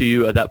to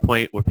you at that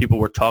point where people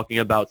were talking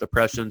about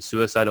depression,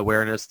 suicide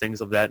awareness,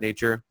 things of that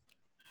nature?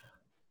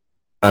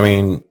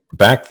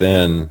 Back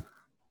then,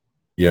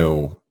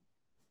 thinking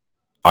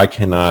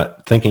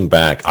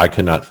back, I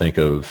could not think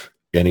of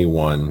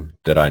anyone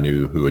that I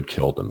knew who had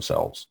killed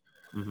themselves.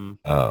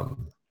 I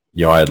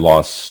had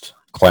lost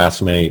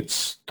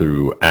classmates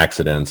through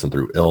accidents and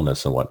through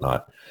illness and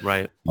whatnot.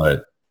 Right.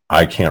 But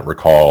I can't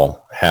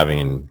recall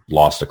having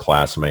lost a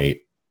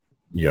classmate,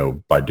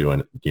 by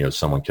doing,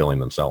 someone killing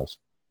themselves.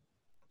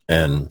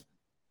 And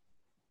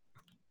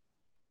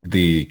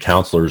the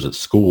counselors at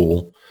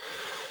school,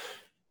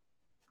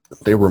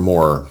 they were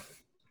more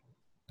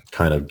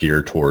kind of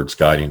geared towards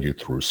guiding you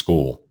through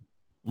school.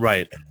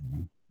 Right.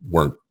 And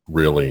weren't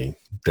really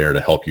there to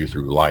help you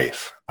through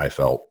life, I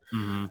felt.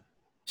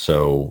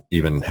 So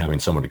even having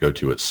someone to go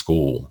to at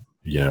school,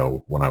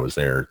 when I was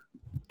there,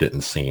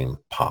 didn't seem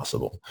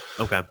possible.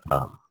 Okay.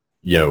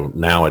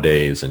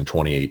 Nowadays in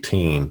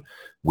 2018,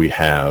 we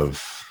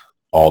have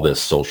all this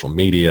social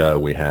media.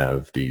 We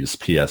have these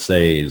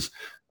PSAs.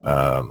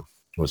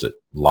 Was it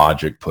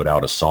Logic put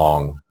out a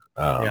song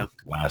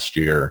last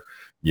year?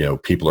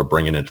 People are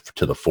bringing it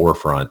to the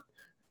forefront.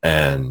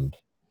 And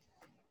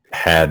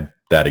had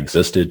that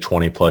existed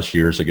 20 plus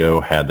years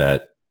ago, had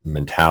that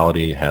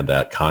mentality, had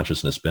that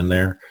consciousness been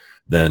there,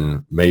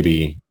 then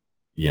maybe,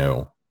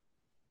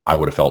 I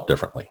would have felt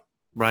differently.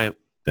 Right.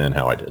 Than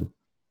how I did.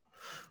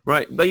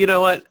 Right. But you know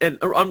what? And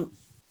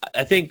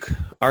I think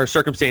our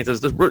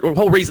circumstances, the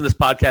whole reason this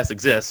podcast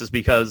exists is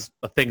because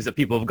of things that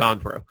people have gone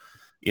through,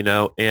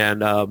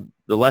 and the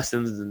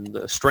lessons and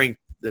the strength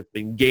that's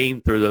been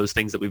gained through those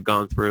things that we've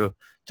gone through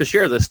to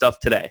share this stuff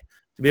today,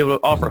 to be able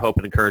to offer hope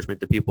and encouragement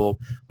to people.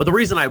 But the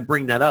reason I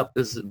bring that up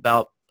is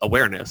about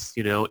awareness.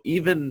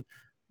 Even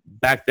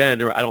back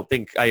then, I don't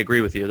think I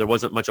agree with you. There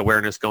wasn't much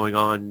awareness going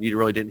on. You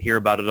really didn't hear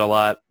about it a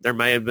lot. There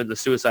may have been the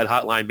suicide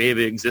hotline,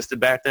 maybe existed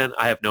back then.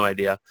 I have no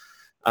idea.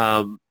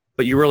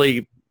 But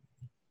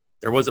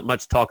there wasn't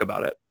much talk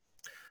about it.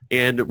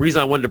 And the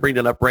reason I wanted to bring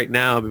that up right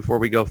now before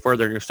we go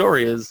further in your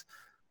story is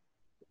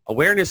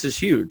awareness is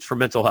huge for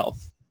mental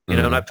health.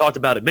 And I've talked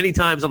about it many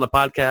times on the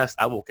podcast.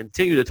 I will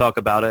continue to talk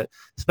about it,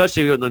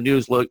 especially in the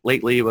news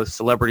lately with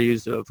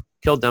celebrities who have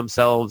killed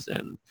themselves.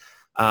 And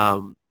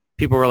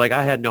people were like,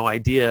 I had no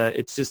idea.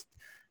 It's just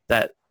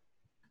that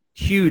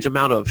huge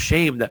amount of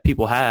shame that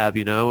people have,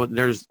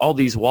 There's all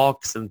these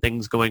walks and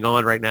things going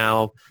on right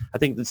now. I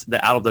think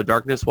the Out of the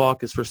Darkness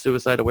walk is for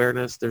suicide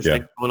awareness. There's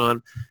things going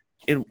on.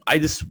 And I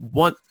just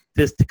want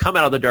this to come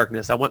out of the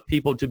darkness. I want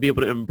people to be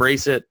able to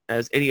embrace it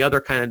as any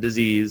other kind of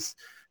disease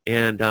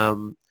and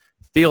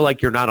feel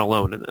like you're not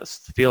alone in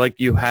this. Feel like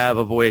you have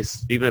a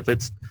voice, even if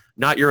it's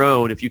not your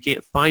own. If you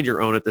can't find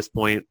your own at this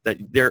point, that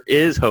there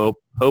is hope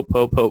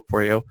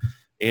for you.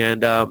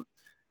 And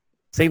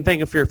same thing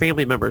if you're a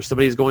family member,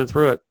 somebody's going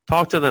through it,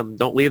 talk to them.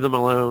 Don't leave them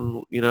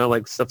alone,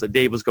 like stuff that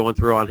Dave was going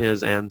through on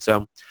his end.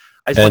 So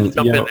I just want to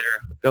jump in there.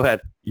 Go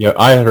ahead. Yeah,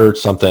 I heard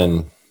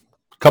something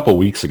a couple of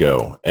weeks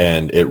ago,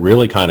 and it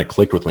really kind of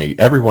clicked with me.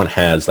 Everyone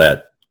has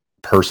that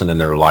person in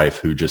their life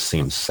who just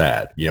seems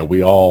sad.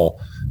 We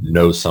all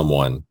know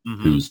someone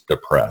who's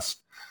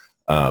depressed.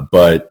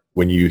 But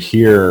when you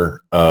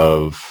hear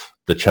of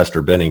the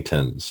Chester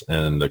Benningtons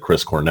and the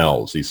Chris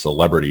Cornells, these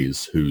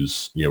celebrities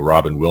whose,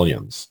 Robin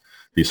Williams,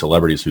 these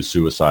celebrities whose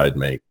suicide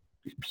make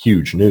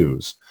huge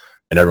news,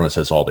 and everyone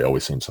says, oh, they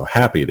always seem so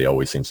happy. They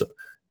always seem so.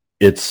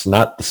 It's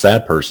not the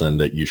sad person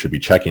that you should be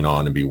checking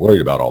on and be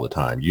worried about all the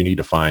time. You need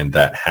to find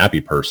that happy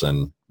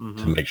person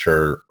to make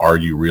sure, are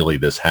you really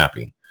this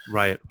happy?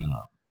 Right.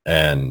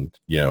 And,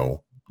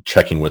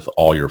 checking with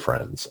all your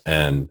friends.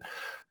 And,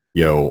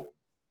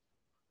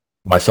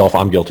 myself,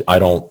 I'm guilty. I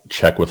don't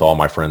check with all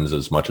my friends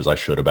as much as I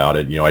should about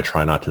it. I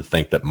try not to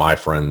think that my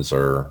friends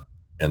are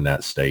in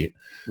that state,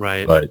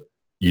 Right. but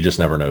you just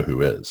never know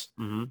who is.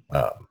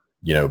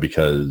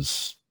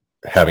 Because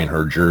having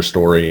heard your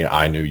story,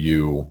 I knew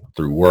you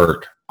through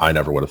work. I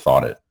never would have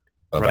thought it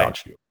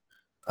about you.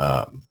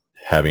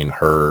 Having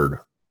heard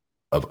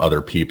of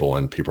other people,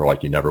 and people are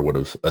like, you never would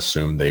have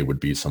assumed they would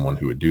be someone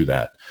who would do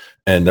that.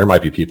 And there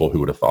might be people who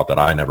would have thought that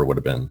I never would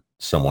have been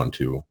someone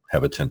to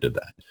have attempted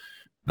that.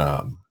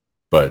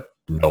 But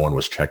no one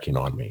was checking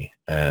on me.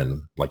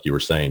 And like you were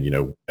saying,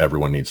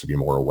 everyone needs to be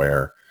more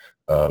aware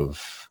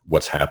of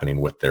what's happening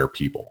with their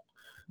people.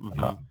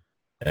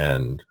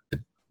 And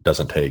it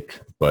doesn't take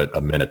but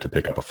a minute to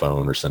pick up a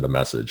phone or send a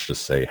message,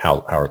 just say,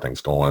 how are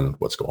things going?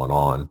 What's going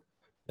on?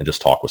 And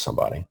just talk with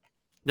somebody.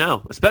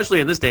 No,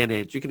 especially in this day and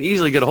age, you can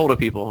easily get a hold of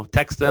people,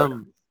 text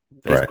them,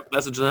 Facebook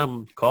message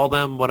them, call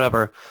them,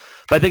 whatever.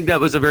 But I think that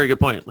was a very good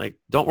point. Like,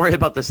 don't worry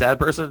about the sad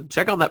person.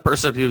 Check on that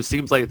person who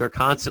seems like they're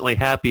constantly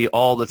happy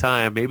all the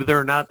time. Maybe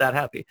they're not that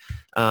happy.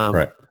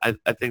 I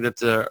think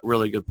that's a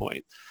really good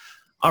point.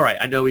 All right.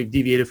 I know we've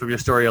deviated from your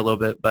story a little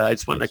bit, but I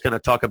just wanted to kind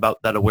of talk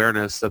about that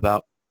awareness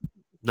about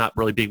not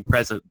really being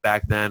present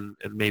back then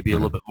and maybe a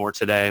little bit more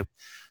today.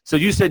 So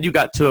you said you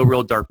got to a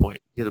real dark point.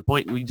 You the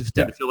point where you just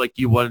didn't feel like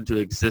you wanted to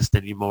exist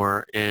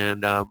anymore.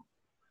 And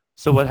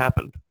so what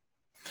happened?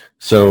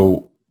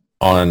 So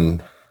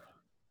on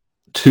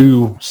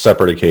 2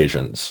 separate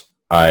occasions,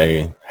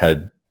 I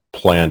had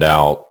planned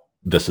out,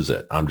 this is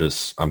it. I'm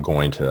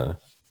going to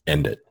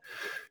end it.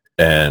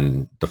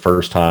 And the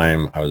first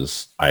time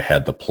I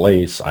had the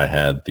place, I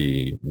had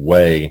the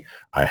way,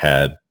 I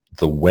had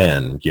the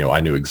when,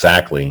 I knew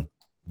exactly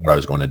what I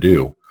was going to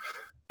do.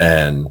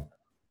 And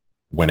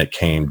when it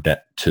came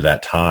to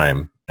that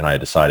time and I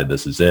decided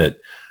this is it,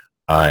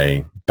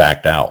 I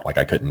backed out. Like,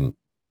 I couldn't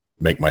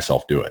make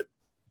myself do it.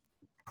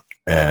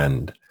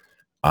 And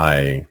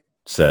I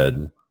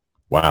said,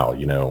 wow,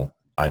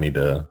 I need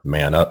to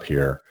man up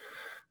here.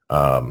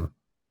 And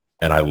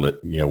I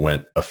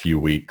went a few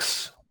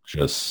weeks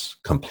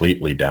just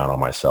completely down on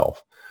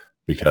myself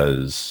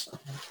because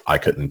I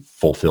couldn't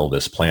fulfill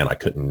this plan. I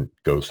couldn't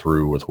go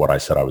through with what I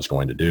said I was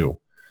going to do.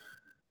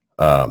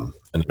 And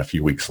then a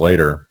few weeks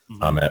later,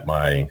 I'm at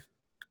my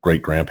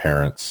great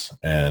grandparents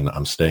and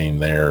I'm staying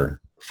there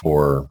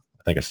I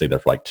think I stayed there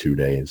for like 2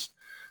 days.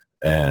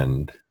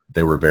 And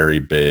they were very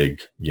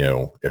big,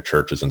 if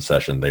church is in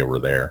session, they were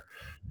there.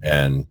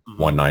 And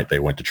one night they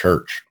went to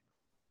church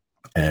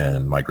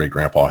and my great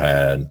grandpa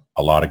had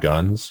a lot of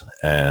guns.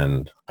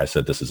 And I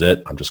said, this is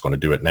it. I'm just going to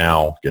do it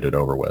now, get it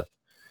over with.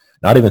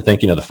 Not even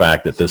thinking of the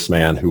fact that this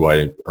man who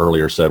I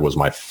earlier said was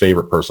my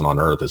favorite person on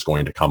earth is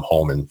going to come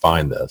home and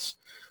find this.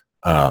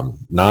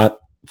 Not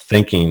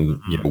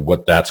thinking,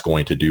 what that's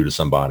going to do to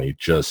somebody,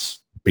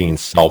 just being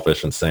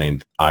selfish and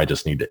saying, I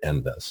just need to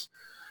end this.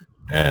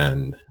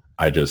 And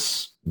I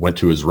just went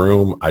to his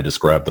room. I just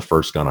grabbed the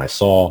first gun I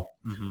saw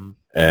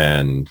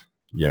and,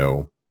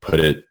 put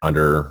it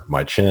under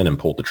my chin and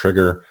pulled the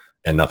trigger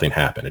and nothing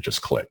happened. It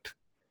just clicked.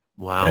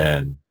 Wow.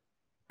 And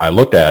I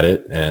looked at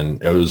it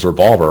and it was a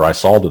revolver. I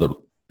saw that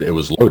it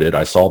was loaded.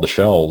 I saw the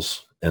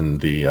shells in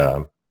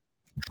the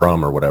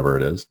drum or whatever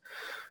it is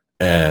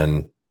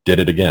and did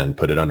it again,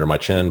 put it under my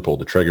chin,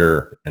 pulled the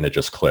trigger, and it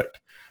just clicked.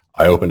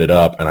 I opened it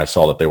up and I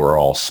saw that they were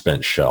all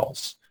spent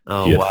shells.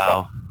 Oh,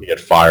 wow. He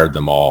had fired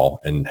them all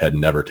and had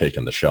never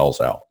taken the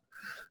shells out.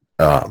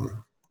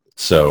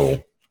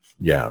 So,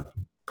 yeah,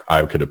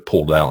 I could have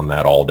pulled out on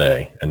that all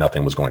day and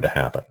nothing was going to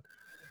happen.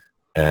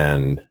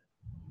 And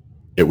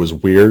it was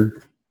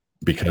weird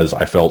because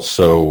I felt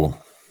so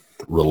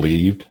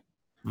relieved,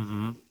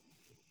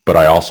 but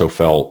I also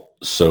felt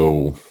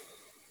so,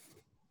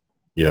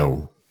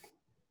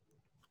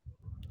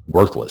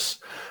 worthless.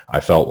 I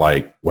felt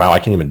like, wow, I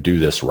can't even do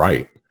this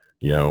right.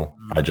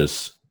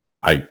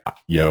 I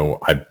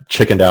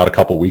chickened out a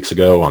couple weeks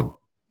ago.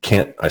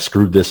 I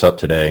screwed this up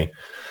today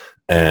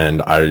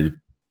and I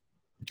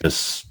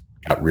just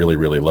got really,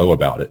 really low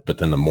about it. But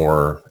then the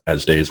more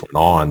as days went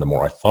on, the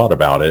more I thought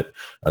about it,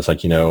 I was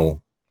like,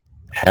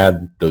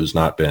 had those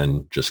not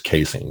been just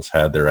casings,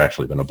 had there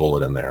actually been a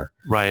bullet in there,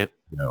 right?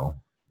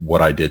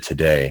 What I did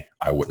today,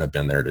 I wouldn't have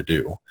been there to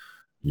do.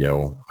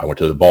 I went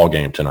to the ball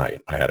game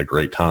tonight. I had a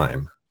great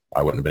time.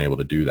 I wouldn't have been able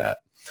to do that.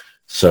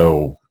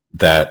 So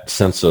that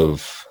sense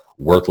of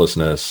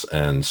worthlessness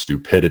and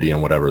stupidity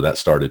and whatever, that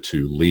started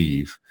to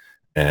leave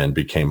and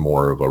became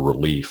more of a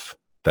relief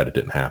that it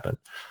didn't happen.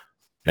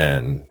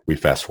 And we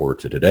fast forward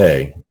to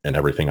today and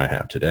everything I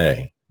have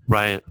today,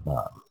 right,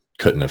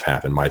 couldn't have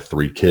happened. My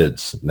 3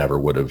 kids never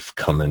would have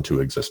come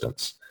into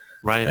existence.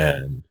 Right.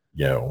 And,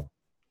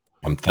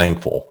 I'm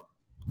thankful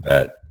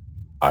that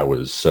I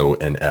was so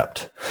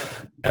inept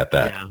at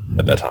that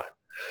time.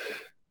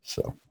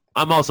 So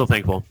I'm also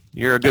thankful.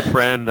 You're a good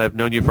friend. I've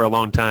known you for a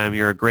long time.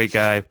 You're a great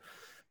guy.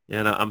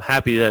 And I'm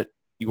happy that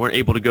you weren't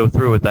able to go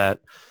through with that.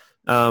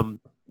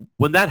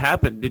 When that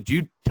happened, did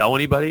you tell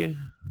anybody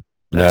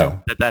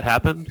that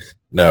happened?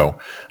 No.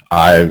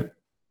 I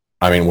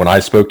I mean, when I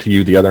spoke to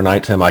you the other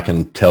night, Tim, I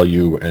can tell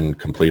you in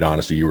complete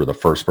honesty, you were the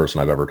first person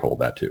I've ever told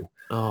that to.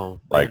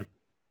 Oh, like man.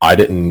 I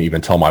didn't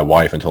even tell my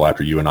wife until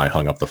after you and I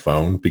hung up the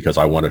phone because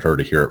I wanted her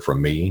to hear it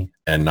from me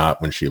and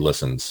not when she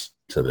listens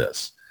to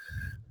this.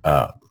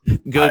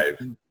 Good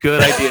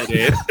idea,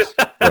 Dave.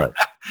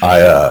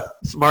 Right.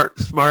 Smart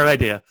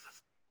idea.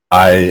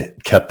 I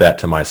kept that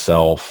to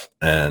myself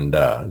and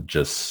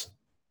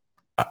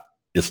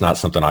it's not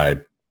something I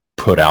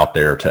put out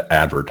there to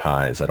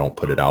advertise. I don't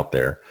put it out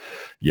there.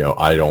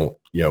 I don't,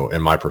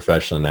 in my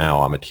profession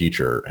now, I'm a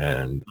teacher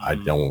and I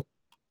don't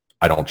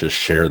just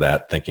share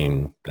that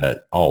thinking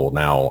that, oh, well,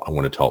 now I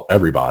want to tell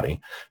everybody,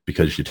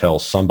 because you tell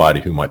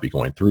somebody who might be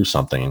going through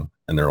something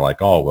and they're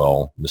like, oh,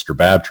 well, Mr.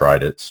 Babb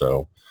tried it.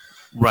 So.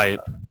 Right.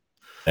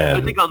 And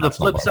I think on the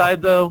flip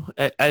side, though,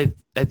 I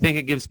think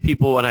it gives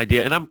people an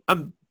idea, and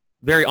I'm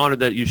very honored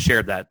that you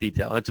shared that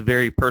detail. It's a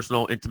very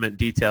personal, intimate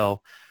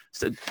detail.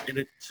 So,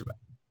 and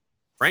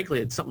frankly,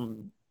 it's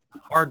something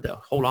hard to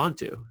hold on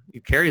to.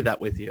 You carry that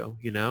with you,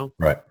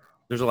 Right.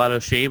 There's a lot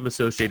of shame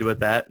associated with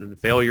that, and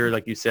failure,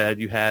 like you said,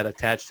 you had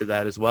attached to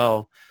that as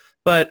well.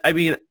 But I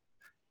mean,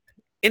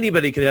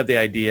 anybody could have the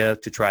idea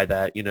to try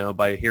that,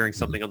 by hearing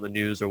something on the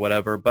news or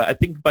whatever. But I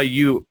think by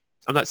you,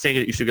 I'm not saying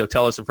that you should go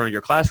tell us in front of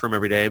your classroom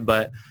every day,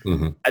 but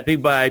I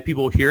think by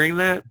people hearing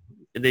that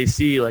and they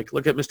see, like,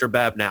 look at Mr.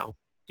 Babb now,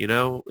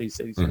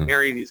 he's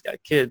married, he's got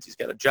kids, he's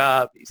got a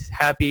job, he's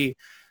happy.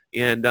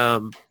 And,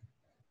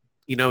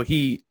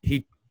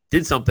 he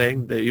did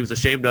something that he was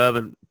ashamed of,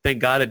 and thank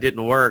God it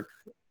didn't work,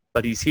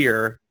 but he's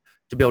here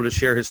to be able to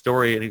share his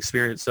story and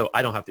experience, so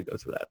I don't have to go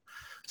through that.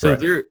 So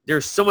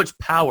there's so much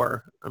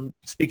power. I'm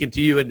speaking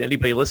to you and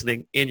anybody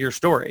listening in your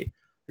story.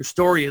 Your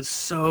story is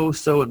so,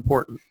 so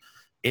important.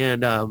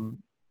 And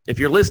if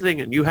you're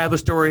listening and you have a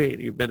story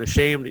and you've been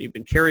ashamed and you've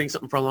been carrying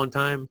something for a long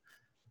time,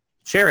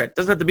 share it. It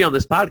doesn't have to be on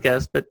this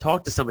podcast, but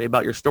talk to somebody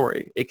about your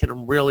story. It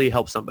can really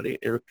help somebody.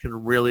 It can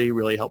really,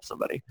 really help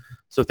somebody.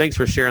 So thanks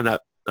for sharing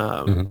that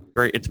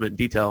very intimate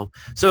detail.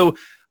 So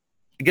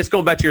I guess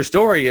going back to your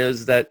story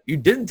is that you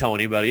didn't tell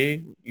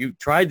anybody. You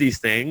tried these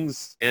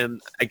things,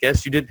 and I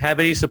guess you didn't have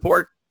any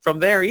support from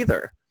there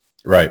either.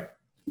 Right.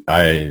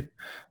 I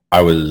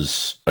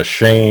was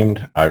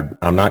ashamed.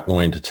 I'm not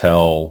going to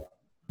tell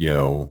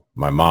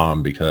my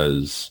mom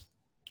because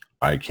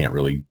I can't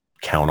really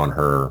count on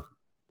her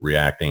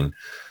reacting.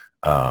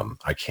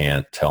 I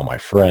can't tell my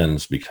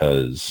friends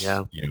because,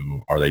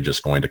 are they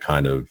just going to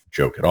kind of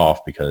joke it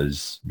off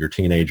because you're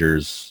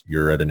teenagers,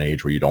 you're at an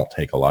age where you don't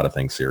take a lot of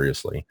things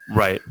seriously.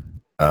 Right.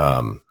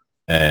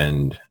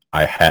 And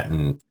I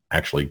hadn't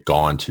actually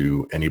gone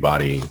to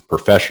anybody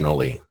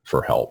professionally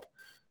for help.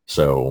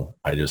 So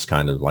I just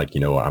kind of like,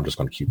 I'm just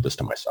going to keep this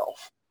to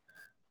myself.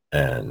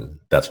 And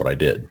that's what I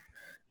did.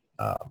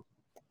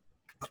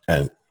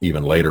 And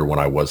even later when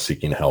I was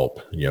seeking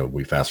help,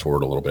 we fast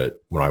forward a little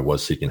bit, when I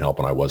was seeking help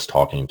and I was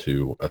talking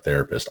to a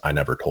therapist, I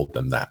never told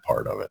them that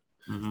part of it.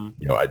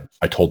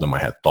 I told them I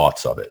had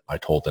thoughts of it. I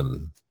told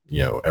them,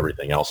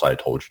 everything else I had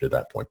told you to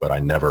that point, but I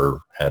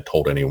never had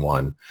told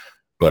anyone,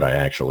 but I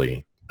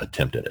actually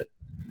attempted it.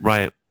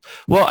 Right.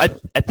 Well,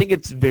 I think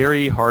it's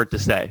very hard to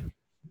say.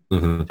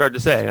 It's hard to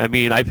say. I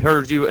mean, I've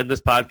heard you in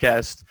this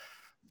podcast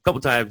a couple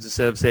times,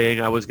 instead of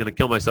saying I was going to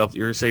kill myself,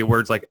 you're saying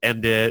words like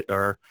end it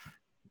or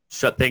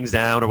shut things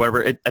down or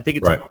whatever. I think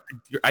it's right.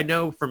 I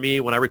know for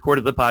me, when I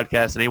recorded the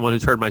podcast, and anyone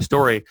who's heard my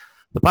story,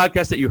 the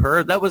podcast that you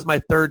heard, that was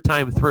my third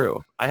time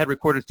through. I had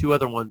recorded 2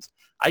 other ones.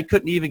 I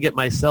couldn't even get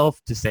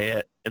myself to say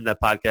it in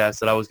that podcast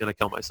that I was going to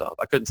kill myself.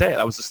 I couldn't say it.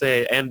 I was to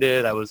say end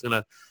it. I was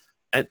going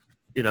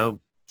to,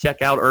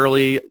 check out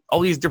early, all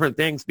these different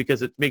things,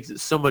 because it makes it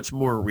so much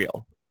more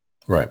real.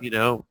 Right.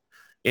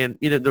 And,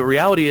 the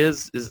reality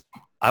is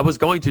I was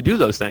going to do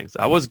those things.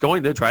 I was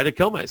going to try to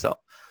kill myself.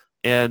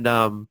 And,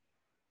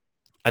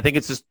 I think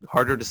it's just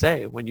harder to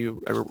say when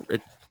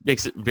it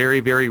makes it very,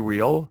 very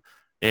real.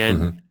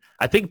 And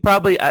I think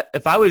probably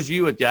if I was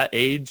you at that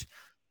age,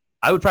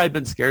 I would probably have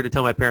been scared to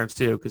tell my parents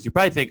too, because you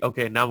probably think,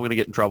 okay, now I'm going to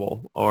get in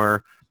trouble,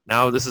 or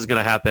now this is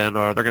going to happen,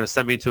 or they're going to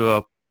send me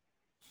to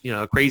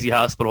a crazy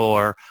hospital,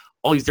 or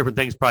all these different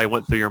things probably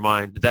went through your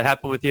mind. Did that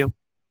happen with you?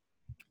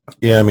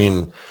 Yeah, I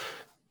mean,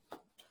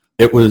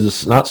 it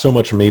was not so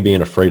much me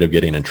being afraid of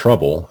getting in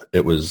trouble.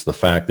 It was the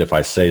fact that if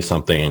I say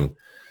something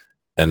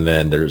and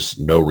then there's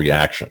no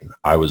reaction,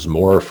 I was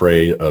more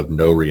afraid of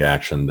no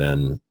reaction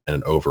than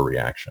an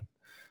overreaction.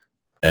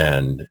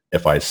 And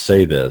if I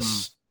say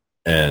this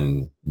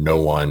and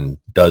no one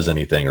does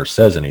anything or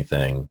says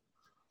anything,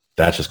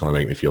 that's just going to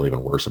make me feel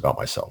even worse about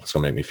myself. It's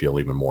going to make me feel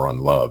even more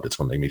unloved. It's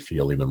going to make me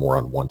feel even more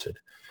unwanted.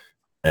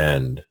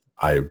 And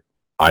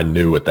I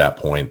knew at that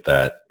point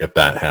that if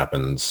that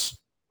happens,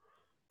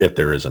 if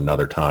there is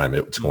another time,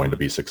 it's going to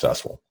be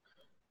successful.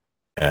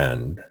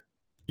 And,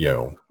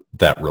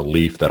 that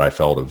relief that I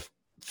felt of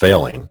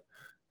failing,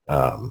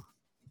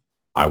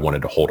 I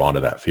wanted to hold on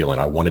to that feeling.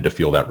 I wanted to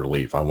feel that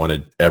relief. I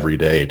wanted every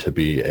day to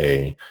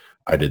be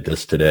I did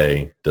this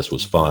today. This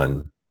was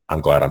fun.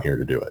 I'm glad I'm here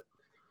to do it.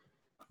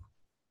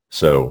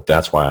 So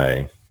that's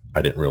why,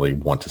 I didn't really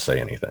want to say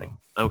anything.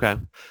 Okay.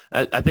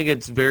 I think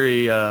it's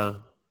very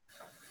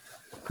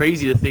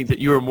crazy to think that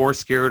you were more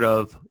scared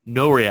of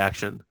no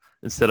reaction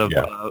instead of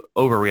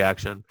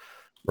overreaction,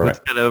 Right.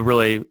 which kind of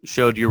really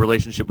showed your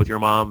relationship with your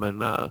mom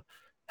and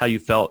how you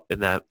felt in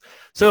that.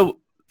 So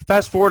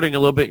fast forwarding a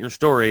little bit in your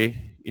story,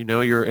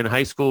 you're in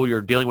high school,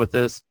 you're dealing with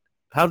this.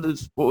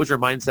 What was your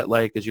mindset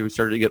like as you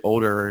started to get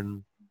older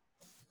and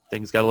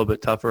things got a little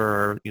bit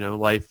tougher, or,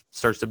 life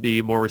starts to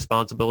be more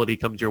responsibility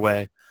comes your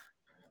way?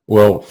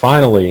 Well,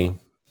 finally,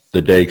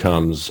 the day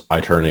comes, I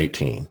turn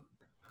 18.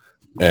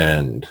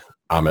 And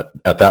I'm at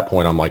that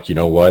point, I'm like, you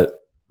know what?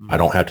 I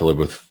don't have to live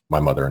with my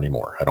mother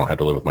anymore. I don't have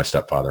to live with my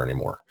stepfather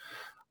anymore.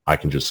 I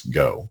can just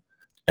go.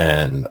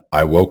 And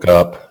I woke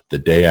up the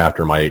day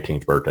after my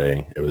 18th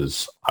birthday. It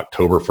was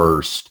October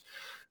 1st.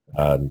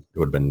 It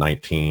would have been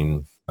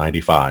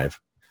 1995.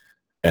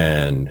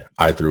 And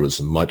I threw as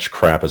much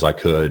crap as I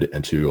could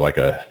into like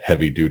a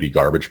heavy duty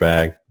garbage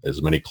bag,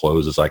 as many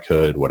clothes as I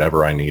could,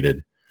 whatever I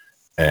needed,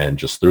 and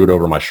just threw it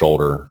over my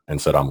shoulder and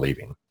said, I'm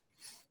leaving.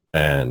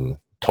 And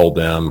told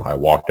them. I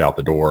walked out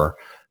the door,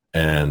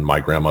 and my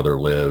grandmother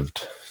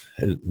lived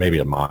maybe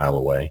a mile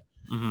away.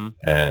 Mm-hmm.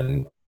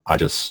 And I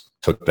just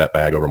took that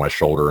bag over my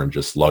shoulder and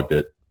just lugged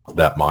it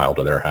that mile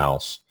to their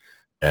house.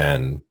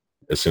 And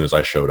as soon as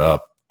I showed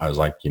up, I was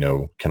like,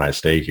 can I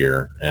stay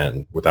here?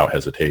 And without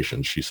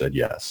hesitation, she said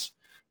yes,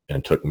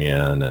 and took me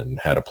in and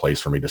had a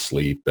place for me to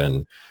sleep.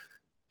 And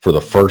for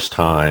the first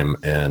time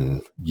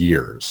in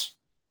years,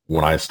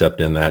 when I stepped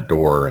in that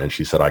door and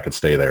she said I could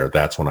stay there,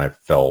 that's when I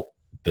felt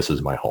this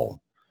is my home.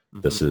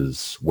 Mm-hmm. This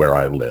is where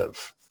I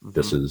live. Mm-hmm.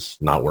 This is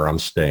not where I'm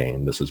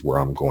staying. This is where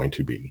I'm going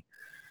to be.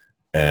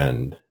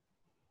 And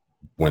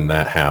when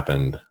that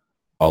happened,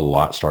 a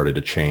lot started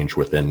to change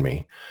within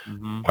me.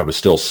 Mm-hmm. I was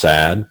still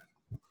sad.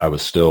 I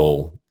was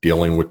still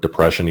dealing with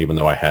depression, even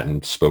though I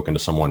hadn't spoken to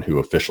someone who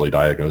officially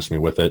diagnosed me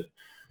with it.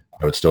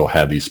 I would still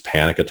have these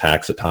panic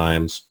attacks at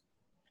times,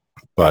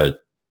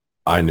 but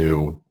I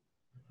knew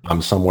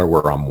I'm somewhere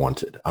where I'm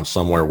wanted. I'm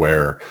somewhere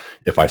where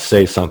if I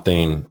say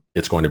something,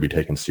 it's going to be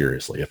taken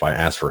seriously. If I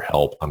ask for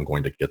help, I'm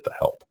going to get the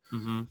help.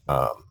 Mm-hmm.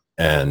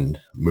 And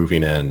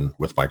moving in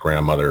with my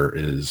grandmother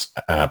is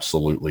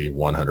absolutely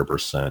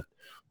 100%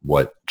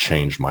 what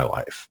changed my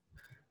life.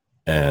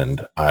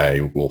 And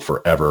I will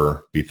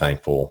forever be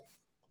thankful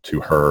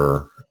to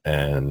her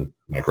and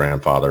my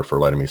grandfather for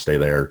letting me stay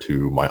there,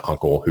 to my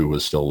uncle who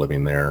was still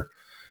living there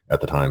at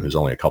the time, who's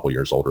only a couple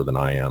years older than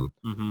I am,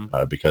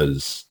 mm-hmm.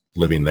 Because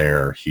living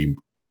there, he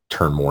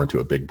turned more into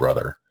a big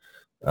brother.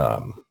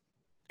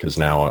 Because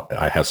now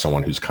I have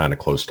someone who's kind of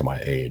close to my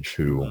age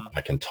who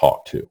I can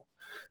talk to.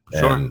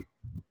 Sure. And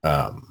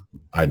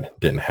I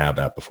didn't have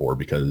that before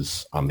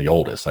because I'm the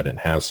oldest. I didn't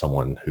have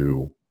someone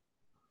who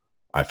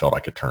I felt I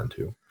could turn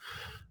to.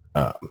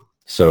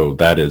 So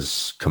that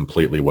is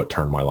completely what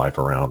turned my life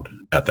around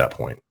at that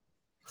point.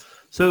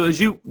 So as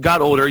you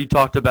got older, you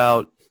talked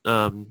about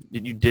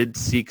you did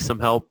seek some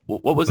help.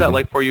 What was that mm-hmm.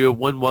 like for you?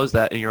 When was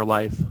that in your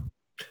life?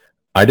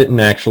 I didn't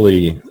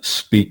actually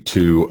speak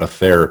to a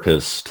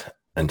therapist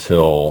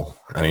until,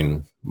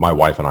 my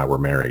wife and I were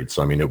married.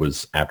 So, it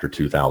was after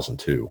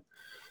 2002.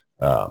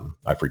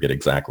 I forget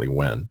exactly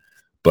when.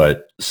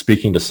 But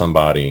speaking to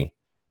somebody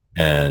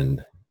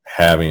and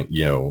having,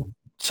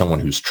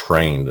 someone who's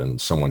trained and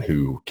someone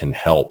who can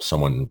help,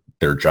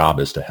 their job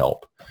is to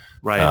help,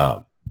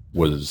 right,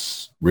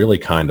 was really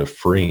kind of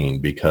freeing,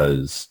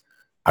 because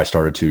I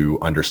started to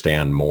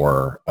understand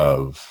more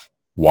of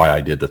why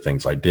I did the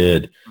things I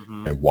did,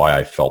 mm-hmm. and why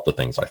I felt the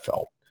things I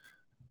felt.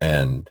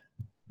 And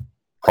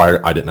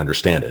prior, I didn't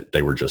understand it.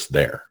 They were just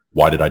there.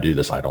 Why did I do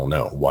this? I don't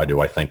know. Why do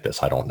I think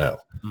this? I don't know.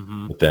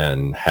 Mm-hmm. But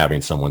then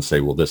having someone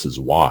say, well, this is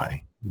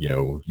why,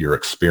 your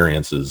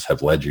experiences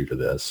have led you to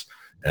this.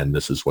 And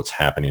this is what's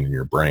happening in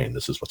your brain.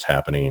 This is what's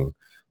happening,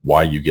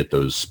 why you get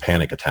those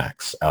panic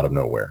attacks out of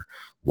nowhere,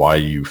 why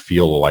you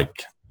feel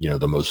like,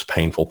 the most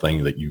painful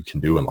thing that you can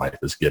do in life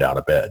is get out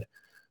of bed.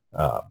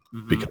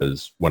 Mm-hmm.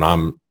 Because when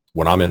I'm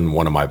in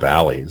one of my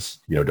valleys,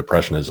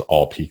 depression is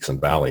all peaks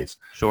and valleys.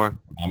 Sure.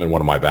 I'm in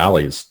one of my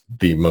valleys.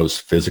 The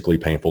most physically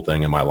painful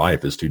thing in my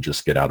life is to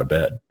just get out of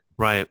bed.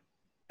 Right.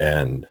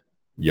 And,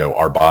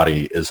 our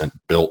body isn't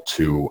built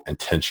to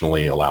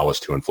intentionally allow us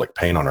to inflict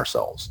pain on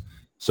ourselves.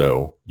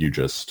 So you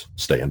just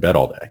stay in bed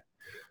all day.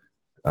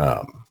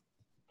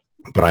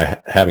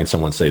 But having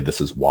someone say,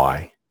 this is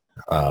why,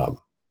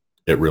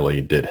 it really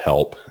did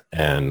help.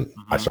 And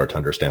mm-hmm. I started to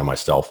understand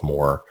myself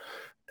more.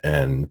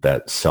 And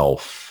that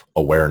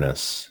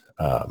self-awareness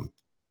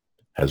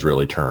has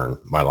really turned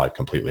my life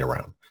completely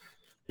around.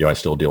 I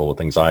still deal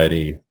with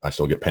anxiety. I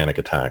still get panic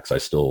attacks. I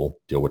still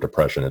deal with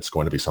depression. It's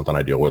going to be something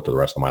I deal with for the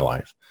rest of my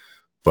life.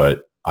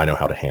 But I know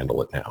how to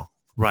handle it now.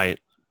 Right.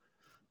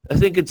 I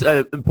think it's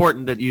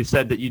important that you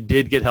said that you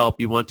did get help.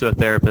 You went to a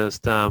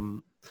therapist. I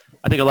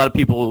think a lot of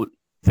people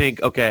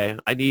think, okay,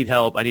 I need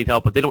help, but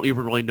they don't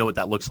even really know what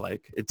that looks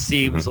like. It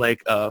seems mm-hmm.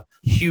 like a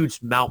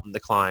huge mountain to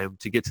climb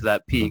to get to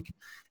that peak.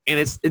 Mm-hmm.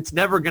 And it's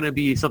never going to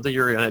be something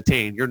you're going to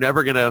attain. You're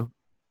never going to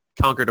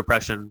conquer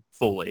depression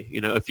fully.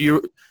 You know,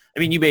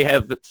 you may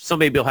have, some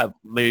people have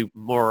maybe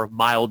more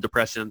mild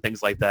depression and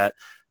things like that.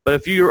 But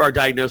if you are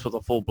diagnosed with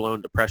a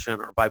full-blown depression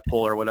or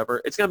bipolar or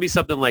whatever, it's going to be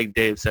something like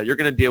Dave said. You're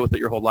going to deal with it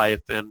your whole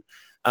life. And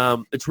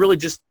it's really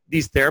just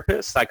these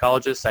therapists,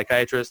 psychologists,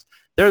 psychiatrists,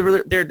 they're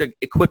really there to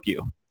equip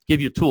you, give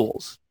you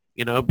tools,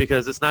 you know,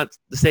 because it's not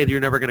to say that you're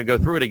never going to go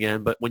through it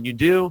again. But when you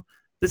do,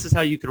 this is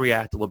how you can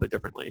react a little bit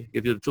differently.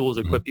 Give you the tools,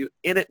 equip you,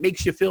 and it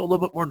makes you feel a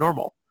little bit more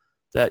normal,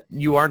 that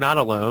you are not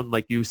alone.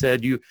 Like you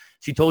said,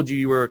 she told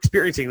you were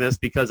experiencing this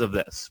because of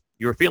this.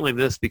 You were feeling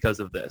this because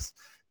of this.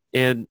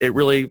 And it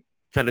really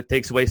kind of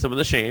takes away some of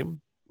the shame,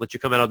 lets you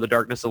come out of the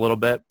darkness a little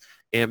bit,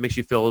 and makes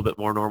you feel a little bit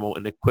more normal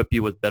and equip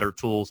you with better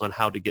tools on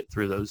how to get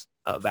through those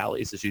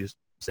valleys, as you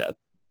said.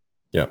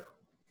 Yeah.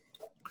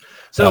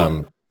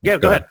 So, yeah,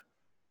 go ahead.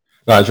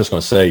 No, I was just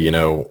going to say, you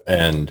know,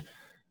 and,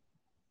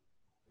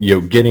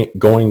 you know,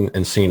 going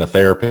and seeing a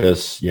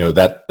therapist, you know,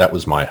 that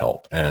was my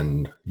help.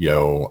 And, you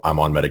know, I'm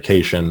on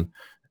medication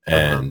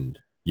and,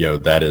 you know,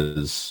 that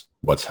is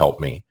what's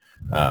helped me.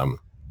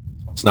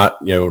 It's not,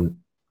 you know,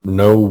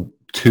 no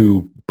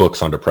two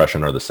books on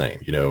depression are the same.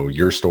 You know,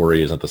 your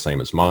story isn't the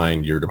same as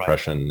mine. Your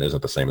depression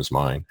isn't the same as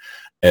mine.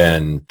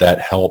 And that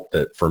help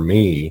that for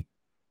me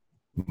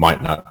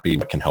might not be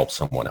what can help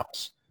someone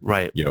else.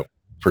 Right. You know,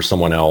 for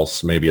someone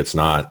else, maybe it's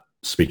not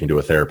speaking to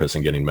a therapist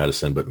and getting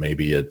medicine, but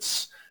maybe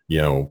it's, you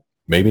know,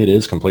 maybe it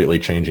is completely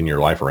changing your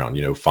life around,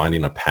 you know,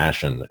 finding a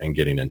passion and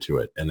getting into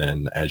it. And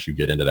then as you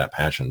get into that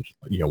passion,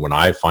 you know, when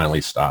I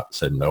finally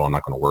said, no, I'm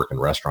not going to work in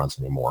restaurants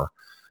anymore.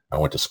 I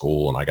went to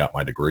school and I got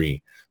my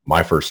degree.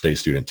 My first day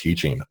student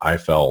teaching, I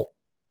felt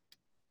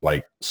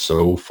like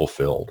so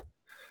fulfilled.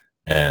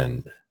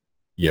 And,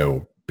 you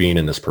know, being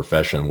in this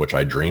profession, which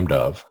I dreamed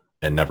of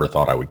and never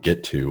thought I would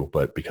get to,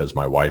 but because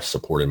my wife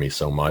supported me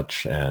so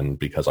much and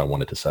because I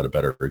wanted to set a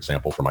better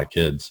example for my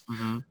kids,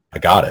 I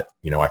got it.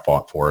 You know, I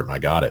fought for it and I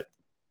got it.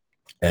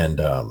 And,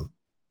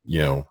 you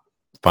know,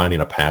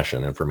 finding a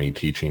passion, and for me,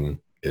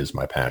 teaching is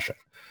my passion.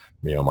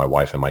 You know, my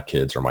wife and my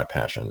kids are my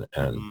passion.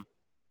 And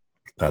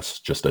that's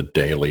just a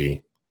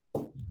daily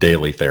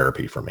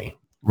therapy for me.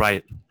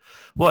 Right.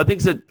 Well, I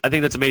think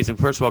that's amazing.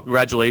 First of all,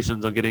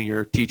 congratulations on getting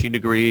your teaching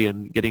degree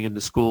and getting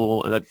into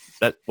school. And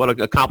that what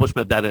an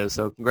accomplishment that is.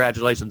 So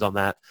congratulations on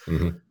that.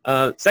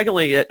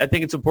 Secondly, I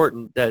think it's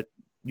important that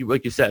you,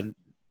 like you said,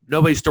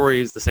 nobody's story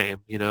is the same.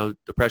 You know,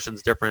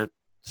 depression's different,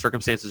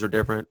 circumstances are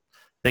different,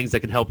 things that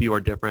can help you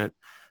are different.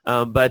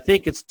 But I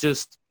think it's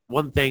just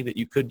one thing that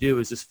you could do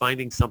is just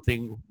finding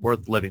something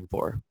worth living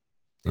for.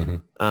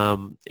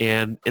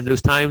 And in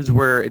those times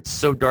where it's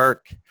so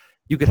dark,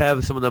 you could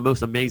have some of the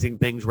most amazing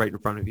things right in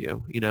front of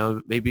you. You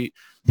know, maybe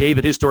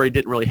David, his story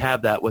didn't really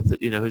have that with,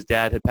 you know, his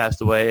dad had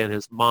passed away and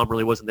his mom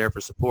really wasn't there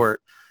for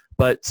support.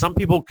 But some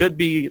people could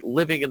be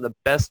living in the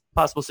best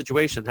possible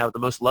situation, have the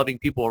most loving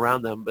people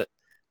around them. But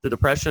the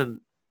depression,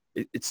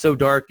 it's so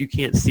dark, you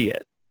can't see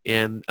it.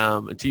 And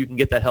until you can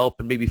get that help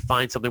and maybe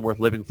find something worth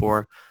living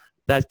for,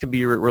 that can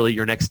be really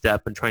your next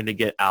step in trying to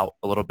get out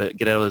a little bit,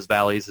 get out of those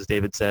valleys, as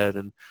David said,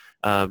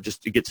 and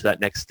just to get to that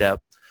next step.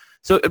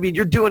 So, I mean,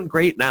 you're doing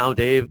great now,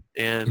 Dave.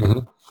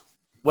 And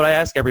what I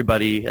ask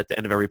everybody at the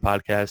end of every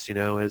podcast, you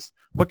know, is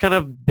what kind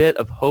of bit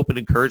of hope and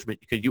encouragement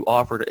could you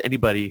offer to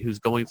anybody who's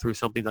going through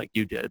something like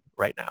you did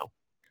right now?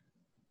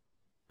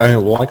 I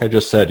mean, well, like I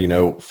just said, you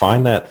know,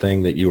 find that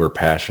thing that you are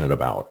passionate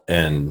about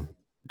and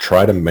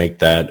try to make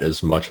that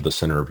as much of the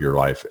center of your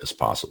life as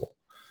possible.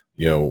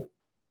 You know,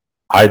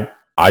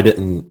 I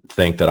didn't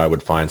think that I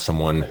would find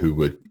someone who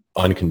would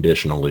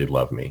unconditionally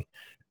love me.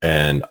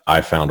 And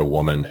I found a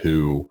woman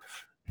who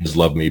has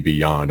loved me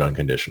beyond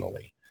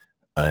unconditionally.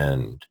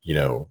 And, you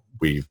know,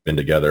 we've been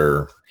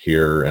together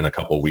here in a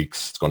couple of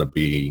weeks. It's going to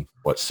be,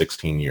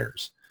 16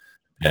 years.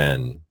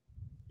 And,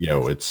 you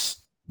know,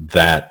 it's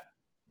that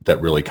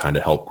really kind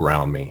of helped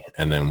ground me.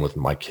 And then with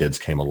my kids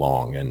came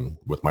along and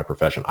with my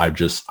profession,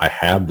 I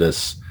have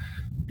this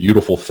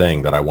beautiful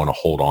thing that I want to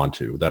hold on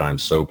to that I'm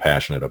so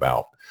passionate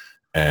about.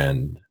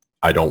 And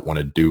I don't want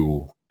to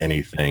do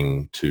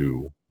anything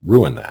to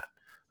ruin that.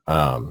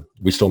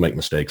 We still make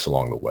mistakes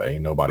along the way.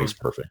 Nobody's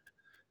perfect,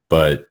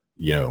 but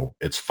you know,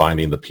 it's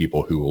finding the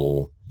people who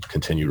will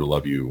continue to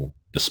love you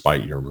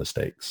despite your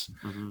mistakes,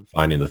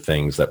 finding the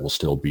things that will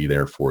still be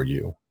there for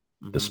you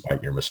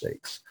despite your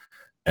mistakes.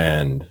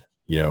 And,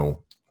 you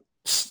know,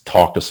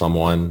 talk to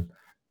someone,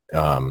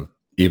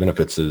 even if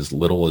it's as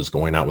little as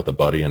going out with a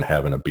buddy and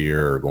having a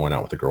beer or going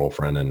out with a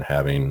girlfriend and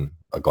having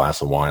a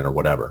glass of wine or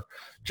whatever,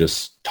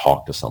 just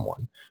talk to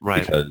someone.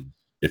 Right. Because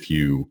if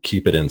you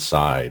keep it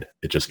inside,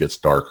 it just gets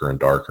darker and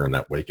darker, and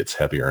that weight gets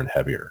heavier and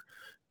heavier.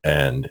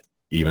 And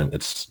even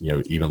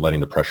letting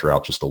the pressure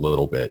out just a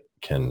little bit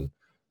can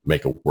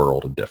make a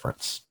world of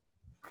difference.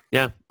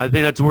 Yeah, I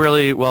think that's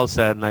really well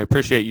said, and I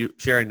appreciate you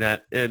sharing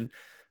that. And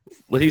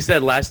what he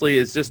said lastly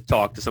is just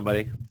talk to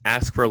somebody,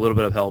 ask for a little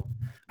bit of help.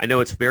 I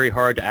know it's very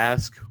hard to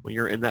ask when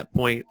you're in that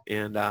point,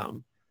 and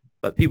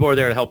but people are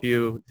there to help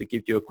you, to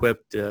keep you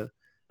equipped, to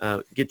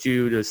get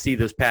you to see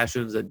those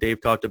passions that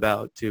Dave talked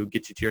about, to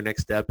get you to your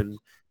next step and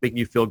making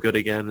you feel good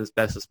again as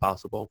best as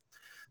possible.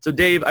 So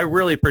Dave, I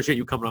really appreciate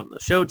you coming on the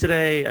show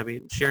today. I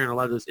mean, sharing a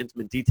lot of those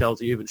intimate details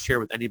that you haven't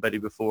shared with anybody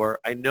before.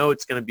 I know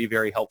it's going to be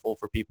very helpful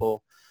for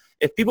people.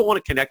 If people want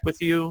to connect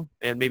with you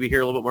and maybe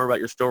hear a little bit more about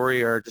your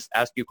story or just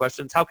ask you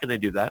questions, how can they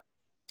do that?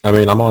 I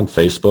mean, I'm on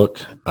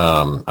Facebook.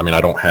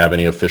 I don't have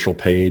any official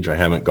page. I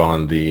haven't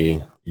gone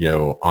the,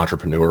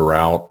 entrepreneur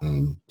route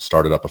and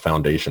started up a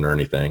foundation or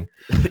anything.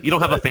 You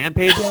don't have a fan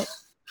page yet?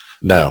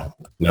 No,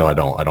 I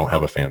don't. I don't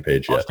have a fan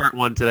page yet. I'll start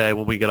one today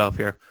when we get off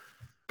here.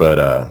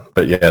 But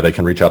yeah, they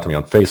can reach out to me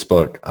on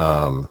Facebook.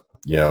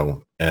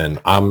 And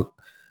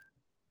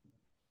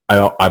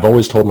I've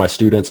always told my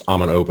students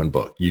I'm an open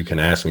book. You can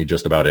ask me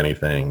just about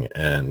anything,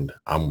 and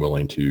I'm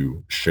willing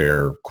to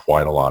share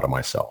quite a lot of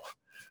myself.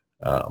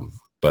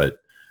 But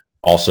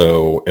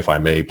also, if I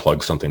may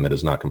plug something that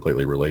is not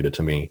completely related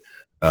to me,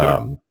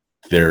 Sure.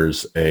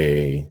 There's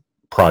a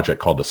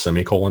project called the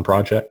Semicolon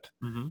Project,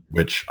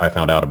 which I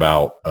found out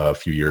about a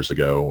few years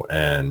ago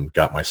and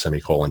got my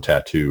semicolon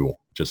tattoo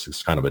just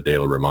as kind of a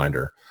daily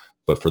reminder.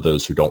 But for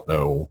those who don't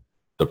know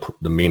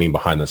the meaning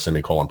behind the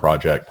Semicolon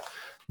Project,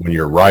 when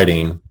you're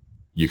writing,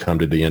 you come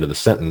to the end of the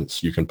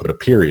sentence, you can put a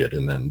period,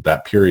 and then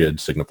that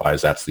period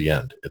signifies that's the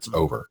end. It's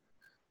over.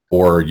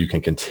 Or you can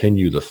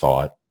continue the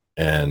thought,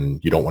 and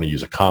you don't want to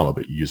use a comma,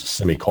 but you use a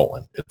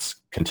semicolon. It's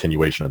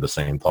continuation of the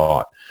same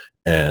thought.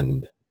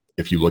 And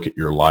if you look at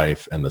your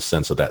life and the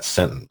sense of that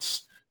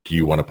sentence, do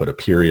you want to put a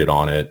period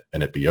on it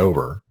and it be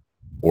over?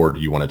 Or do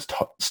you want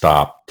to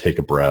stop, take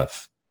a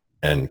breath,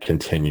 and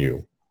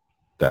continue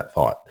that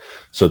thought?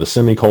 So the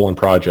Semicolon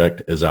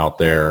Project is out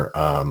there.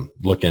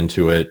 Look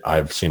into it.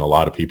 I've seen a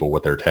lot of people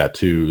with their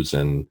tattoos,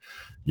 and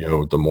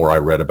the more I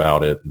read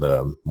about it,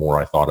 the more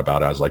I thought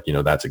about it. I was like,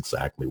 that's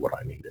exactly what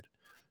I needed.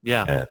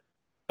 Yeah.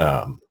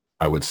 And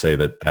I would say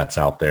that that's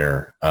out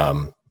there.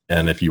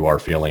 And if you're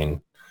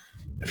feeling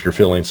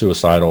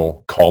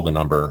suicidal, call the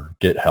number,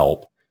 get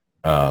help,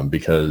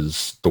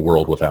 because the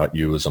world without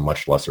you is a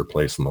much lesser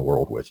place than the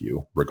world with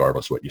you,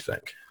 regardless what you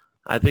think.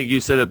 I think you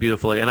said it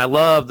beautifully. And I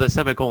love the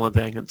semicolon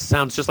thing. It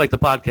sounds just like the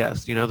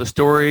podcast. The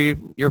story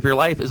of your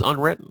life is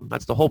unwritten.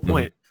 That's the whole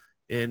point.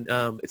 And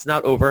it's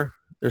not over.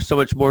 There's so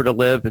much more to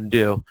live and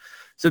do.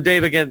 So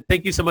Dave, again,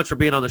 thank you so much for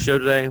being on the show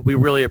today. We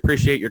really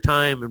appreciate your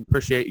time and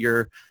appreciate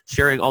your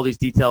sharing all these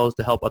details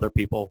to help other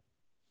people.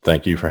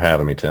 Thank you for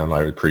having me, Tim.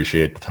 I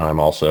appreciate the time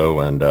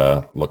also, and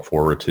look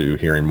forward to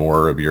hearing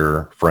more of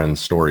your friends'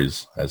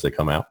 stories as they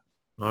come out.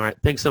 All right.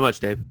 Thanks so much,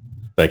 Dave.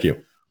 Thank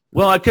you.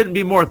 Well, I couldn't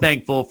be more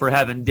thankful for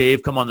having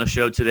Dave come on the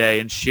show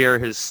today and share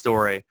his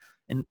story.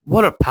 And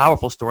what a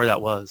powerful story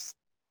that was.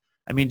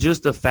 I mean,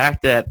 just the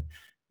fact that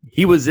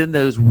he was in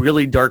those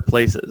really dark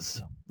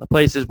places, the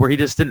places where he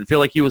just didn't feel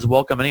like he was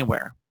welcome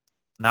anywhere,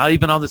 not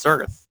even on this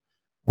earth,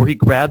 where he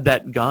grabbed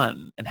that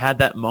gun and had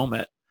that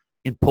moment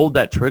and pulled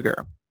that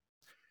trigger.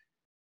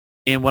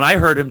 And when I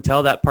heard him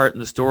tell that part in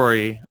the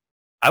story,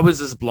 I was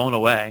just blown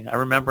away. I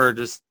remember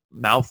just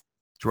mouth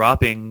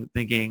dropping,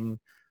 thinking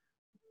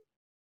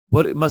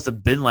what it must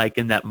have been like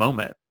in that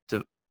moment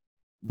to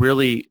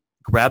really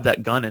grab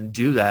that gun and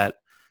do that,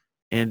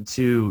 and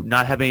to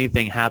not have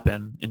anything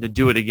happen, and to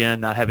do it again,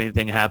 not have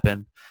anything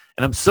happen.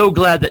 And I'm so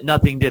glad that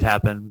nothing did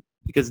happen,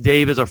 because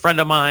Dave is a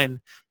friend of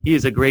mine. He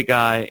is a great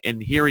guy,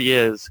 and here he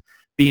is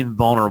being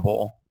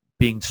vulnerable,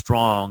 being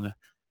strong,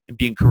 and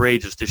being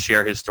courageous to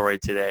share his story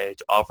today,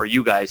 to offer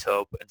you guys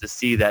hope and to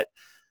see that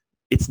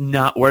it's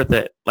not worth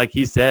it. Like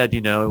he said,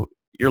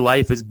 your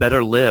life is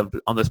better lived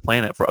on this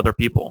planet for other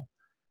people.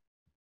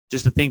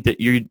 Just to think that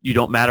you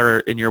don't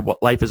matter and your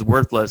life is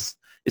worthless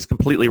is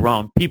completely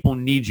wrong. People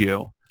need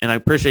you. And I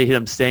appreciate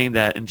him saying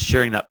that and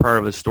sharing that part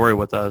of his story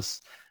with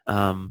us.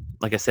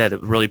 Like I said,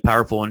 it was really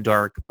powerful and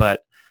dark,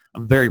 but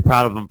I'm very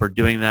proud of him for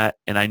doing that.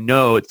 And I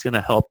know it's going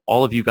to help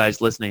all of you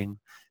guys listening,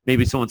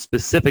 maybe someone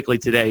specifically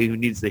today who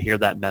needs to hear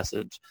that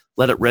message.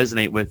 Let it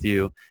resonate with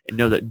you, and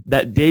know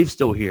that Dave's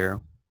still here,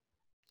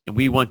 and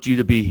we want you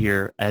to be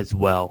here as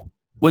well.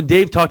 When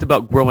Dave talked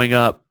about growing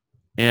up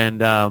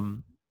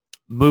and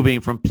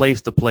moving from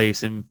place to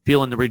place and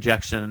feeling the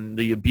rejection,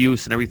 the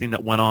abuse, and everything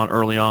that went on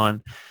early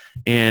on,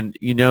 and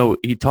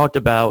he talked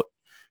about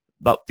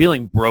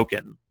feeling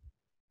broken.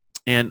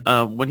 And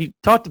when he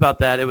talked about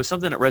that, it was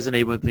something that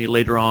resonated with me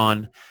later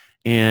on,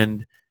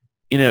 and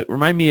it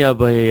reminded me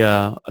of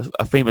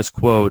a famous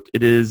quote.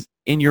 It is,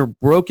 "In your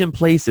broken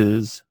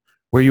places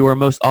where you are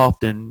most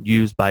often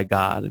used by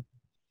God."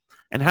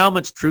 And how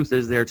much truth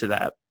is there to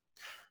that?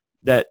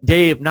 That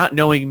Dave, not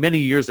knowing many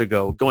years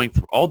ago, going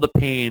through all the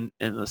pain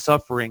and the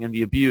suffering and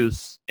the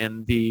abuse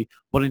and the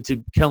wanting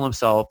to kill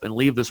himself and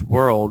leave this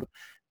world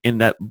in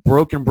that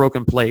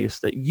broken place,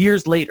 that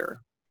years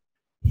later,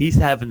 he's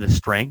having the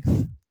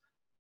strength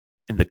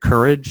and the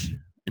courage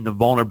and the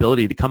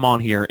vulnerability to come on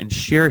here and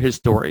share his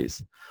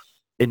stories.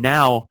 And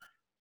now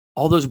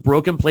all those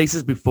broken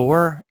places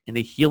before and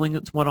the healing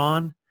that's went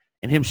on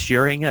and him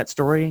sharing that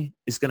story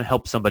is going to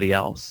help somebody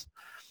else.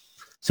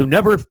 So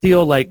never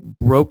feel like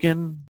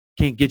broken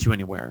can't get you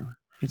anywhere.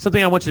 It's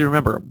something I want you to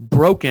remember.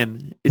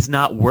 Broken is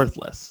not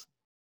worthless.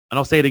 And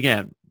I'll say it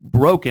again.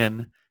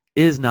 Broken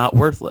is not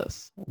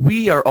worthless.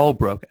 We are all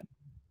broken.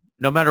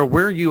 no matter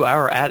where you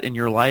are at in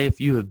your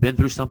life, you have been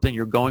through something,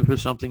 you're going through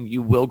something,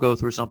 you will go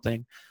through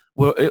something.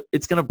 Well,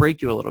 it's going to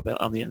break you a little bit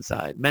on the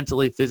inside,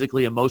 mentally,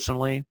 physically,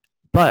 emotionally.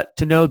 But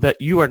to know that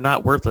you are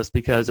not worthless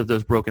because of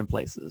those broken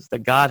places,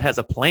 that God has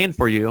a plan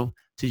for you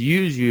to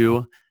use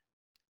you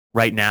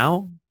right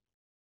now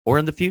or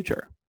in the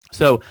future.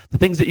 So the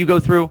things that you go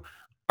through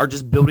are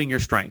just building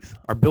your strength,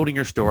 are building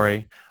your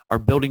story, are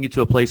building you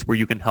to a place where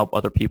you can help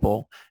other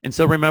people. And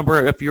so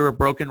remember, if you're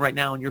broken right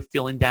now and you're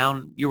feeling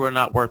down, you are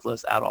not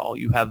worthless at all.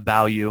 You have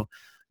value.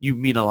 You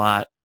mean a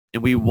lot.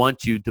 And we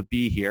want you to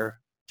be here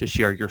to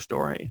share your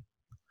story.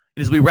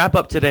 And as we wrap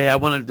up today, I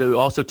wanted to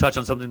also touch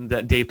on something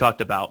that Dave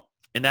talked about,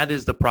 and that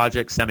is the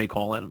project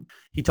semicolon.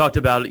 He talked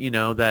about,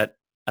 that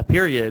a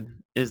period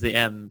is the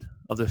end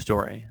of the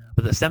story,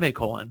 but the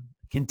semicolon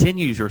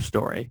continues your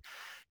story.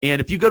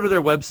 And if you go to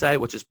their website,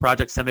 which is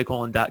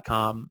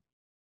projectsemicolon.com,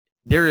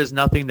 there is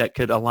nothing that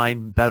could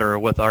align better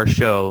with our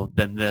show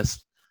than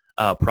this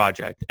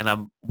project. And I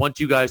want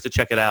you guys to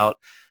check it out.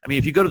 I mean,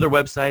 if you go to their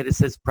website, it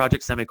says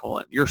Project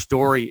Semicolon. Your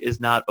story is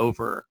not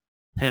over,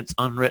 hence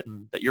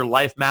unwritten, that your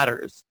life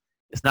matters.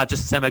 It's not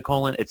just a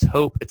semicolon. It's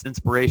hope. It's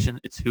inspiration.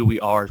 It's who we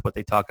are is what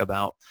they talk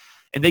about.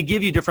 And they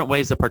give you different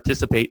ways to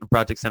participate in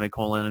Project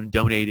Semicolon and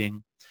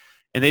donating.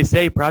 And they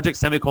say Project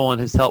Semicolon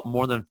has helped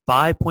more than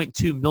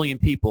 5.2 million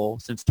people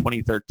since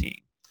 2013.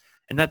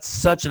 And that's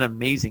such an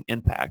amazing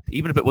impact.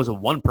 Even if it was a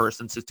one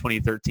person since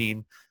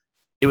 2013,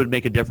 it would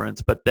make a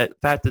difference. But that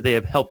fact that they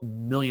have helped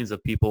millions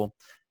of people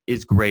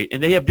is great.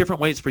 And they have different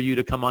ways for you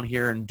to come on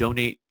here and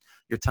donate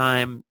your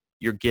time,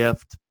 your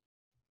gift,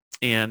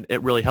 and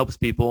it really helps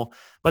people.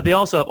 But they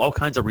also have all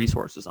kinds of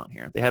resources on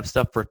here. They have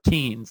stuff for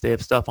teens. They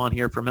have stuff on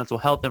here for mental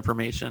health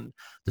information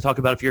to talk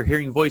about if you're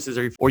hearing voices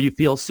or you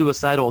feel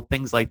suicidal,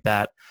 things like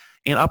that,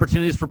 and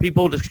opportunities for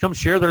people to come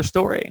share their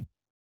story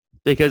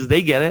because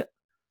they get it.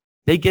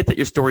 They get that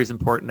your story is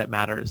important, that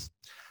matters.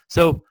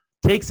 So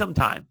take some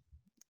time.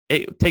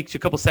 It takes you a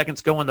couple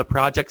seconds. Go on to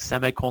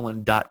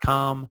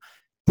projectsemicolon.com.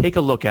 Take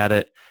a look at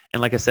it.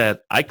 And like I said,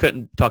 I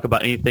couldn't talk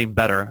about anything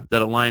better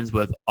that aligns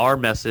with our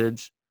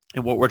message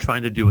and what we're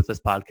trying to do with this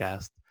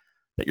podcast,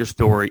 that your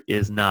story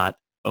is not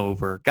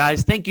over.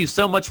 Guys, thank you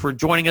so much for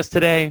joining us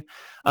today.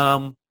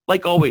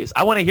 Like always,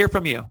 I want to hear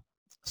from you.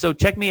 So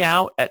check me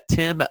out at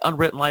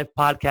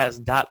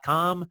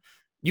tim@unwrittenlifepodcast.com.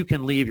 You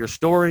can leave your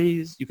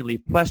stories. You can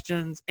leave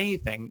questions,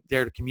 anything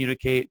there to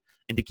communicate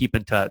and to keep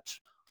in touch.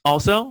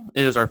 Also,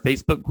 it is our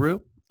Facebook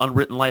group,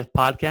 Unwritten Life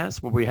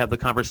Podcast, where we have the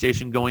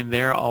conversation going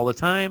there all the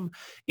time,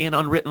 and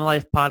Unwritten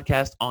Life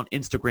Podcast on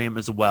Instagram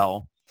as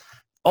well.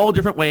 All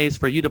different ways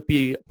for you to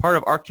be part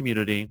of our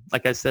community.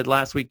 Like I said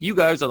last week, you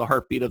guys are the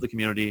heartbeat of the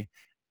community,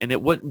 and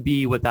it wouldn't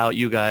be without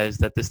you guys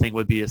that this thing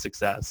would be a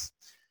success.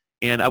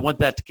 And I want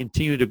that to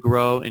continue to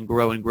grow and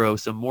grow and grow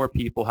so more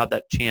people have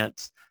that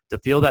chance to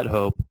feel that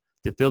hope,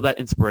 to feel that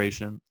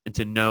inspiration, and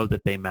to know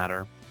that they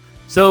matter.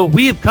 So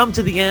we have come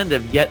to the end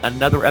of yet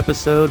another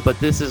episode, but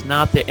this is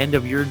not the end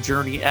of your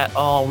journey at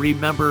all.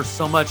 Remember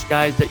so much,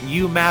 guys, that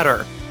you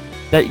matter,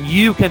 that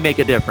you can make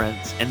a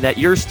difference, and that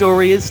your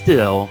story is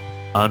still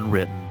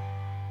unwritten.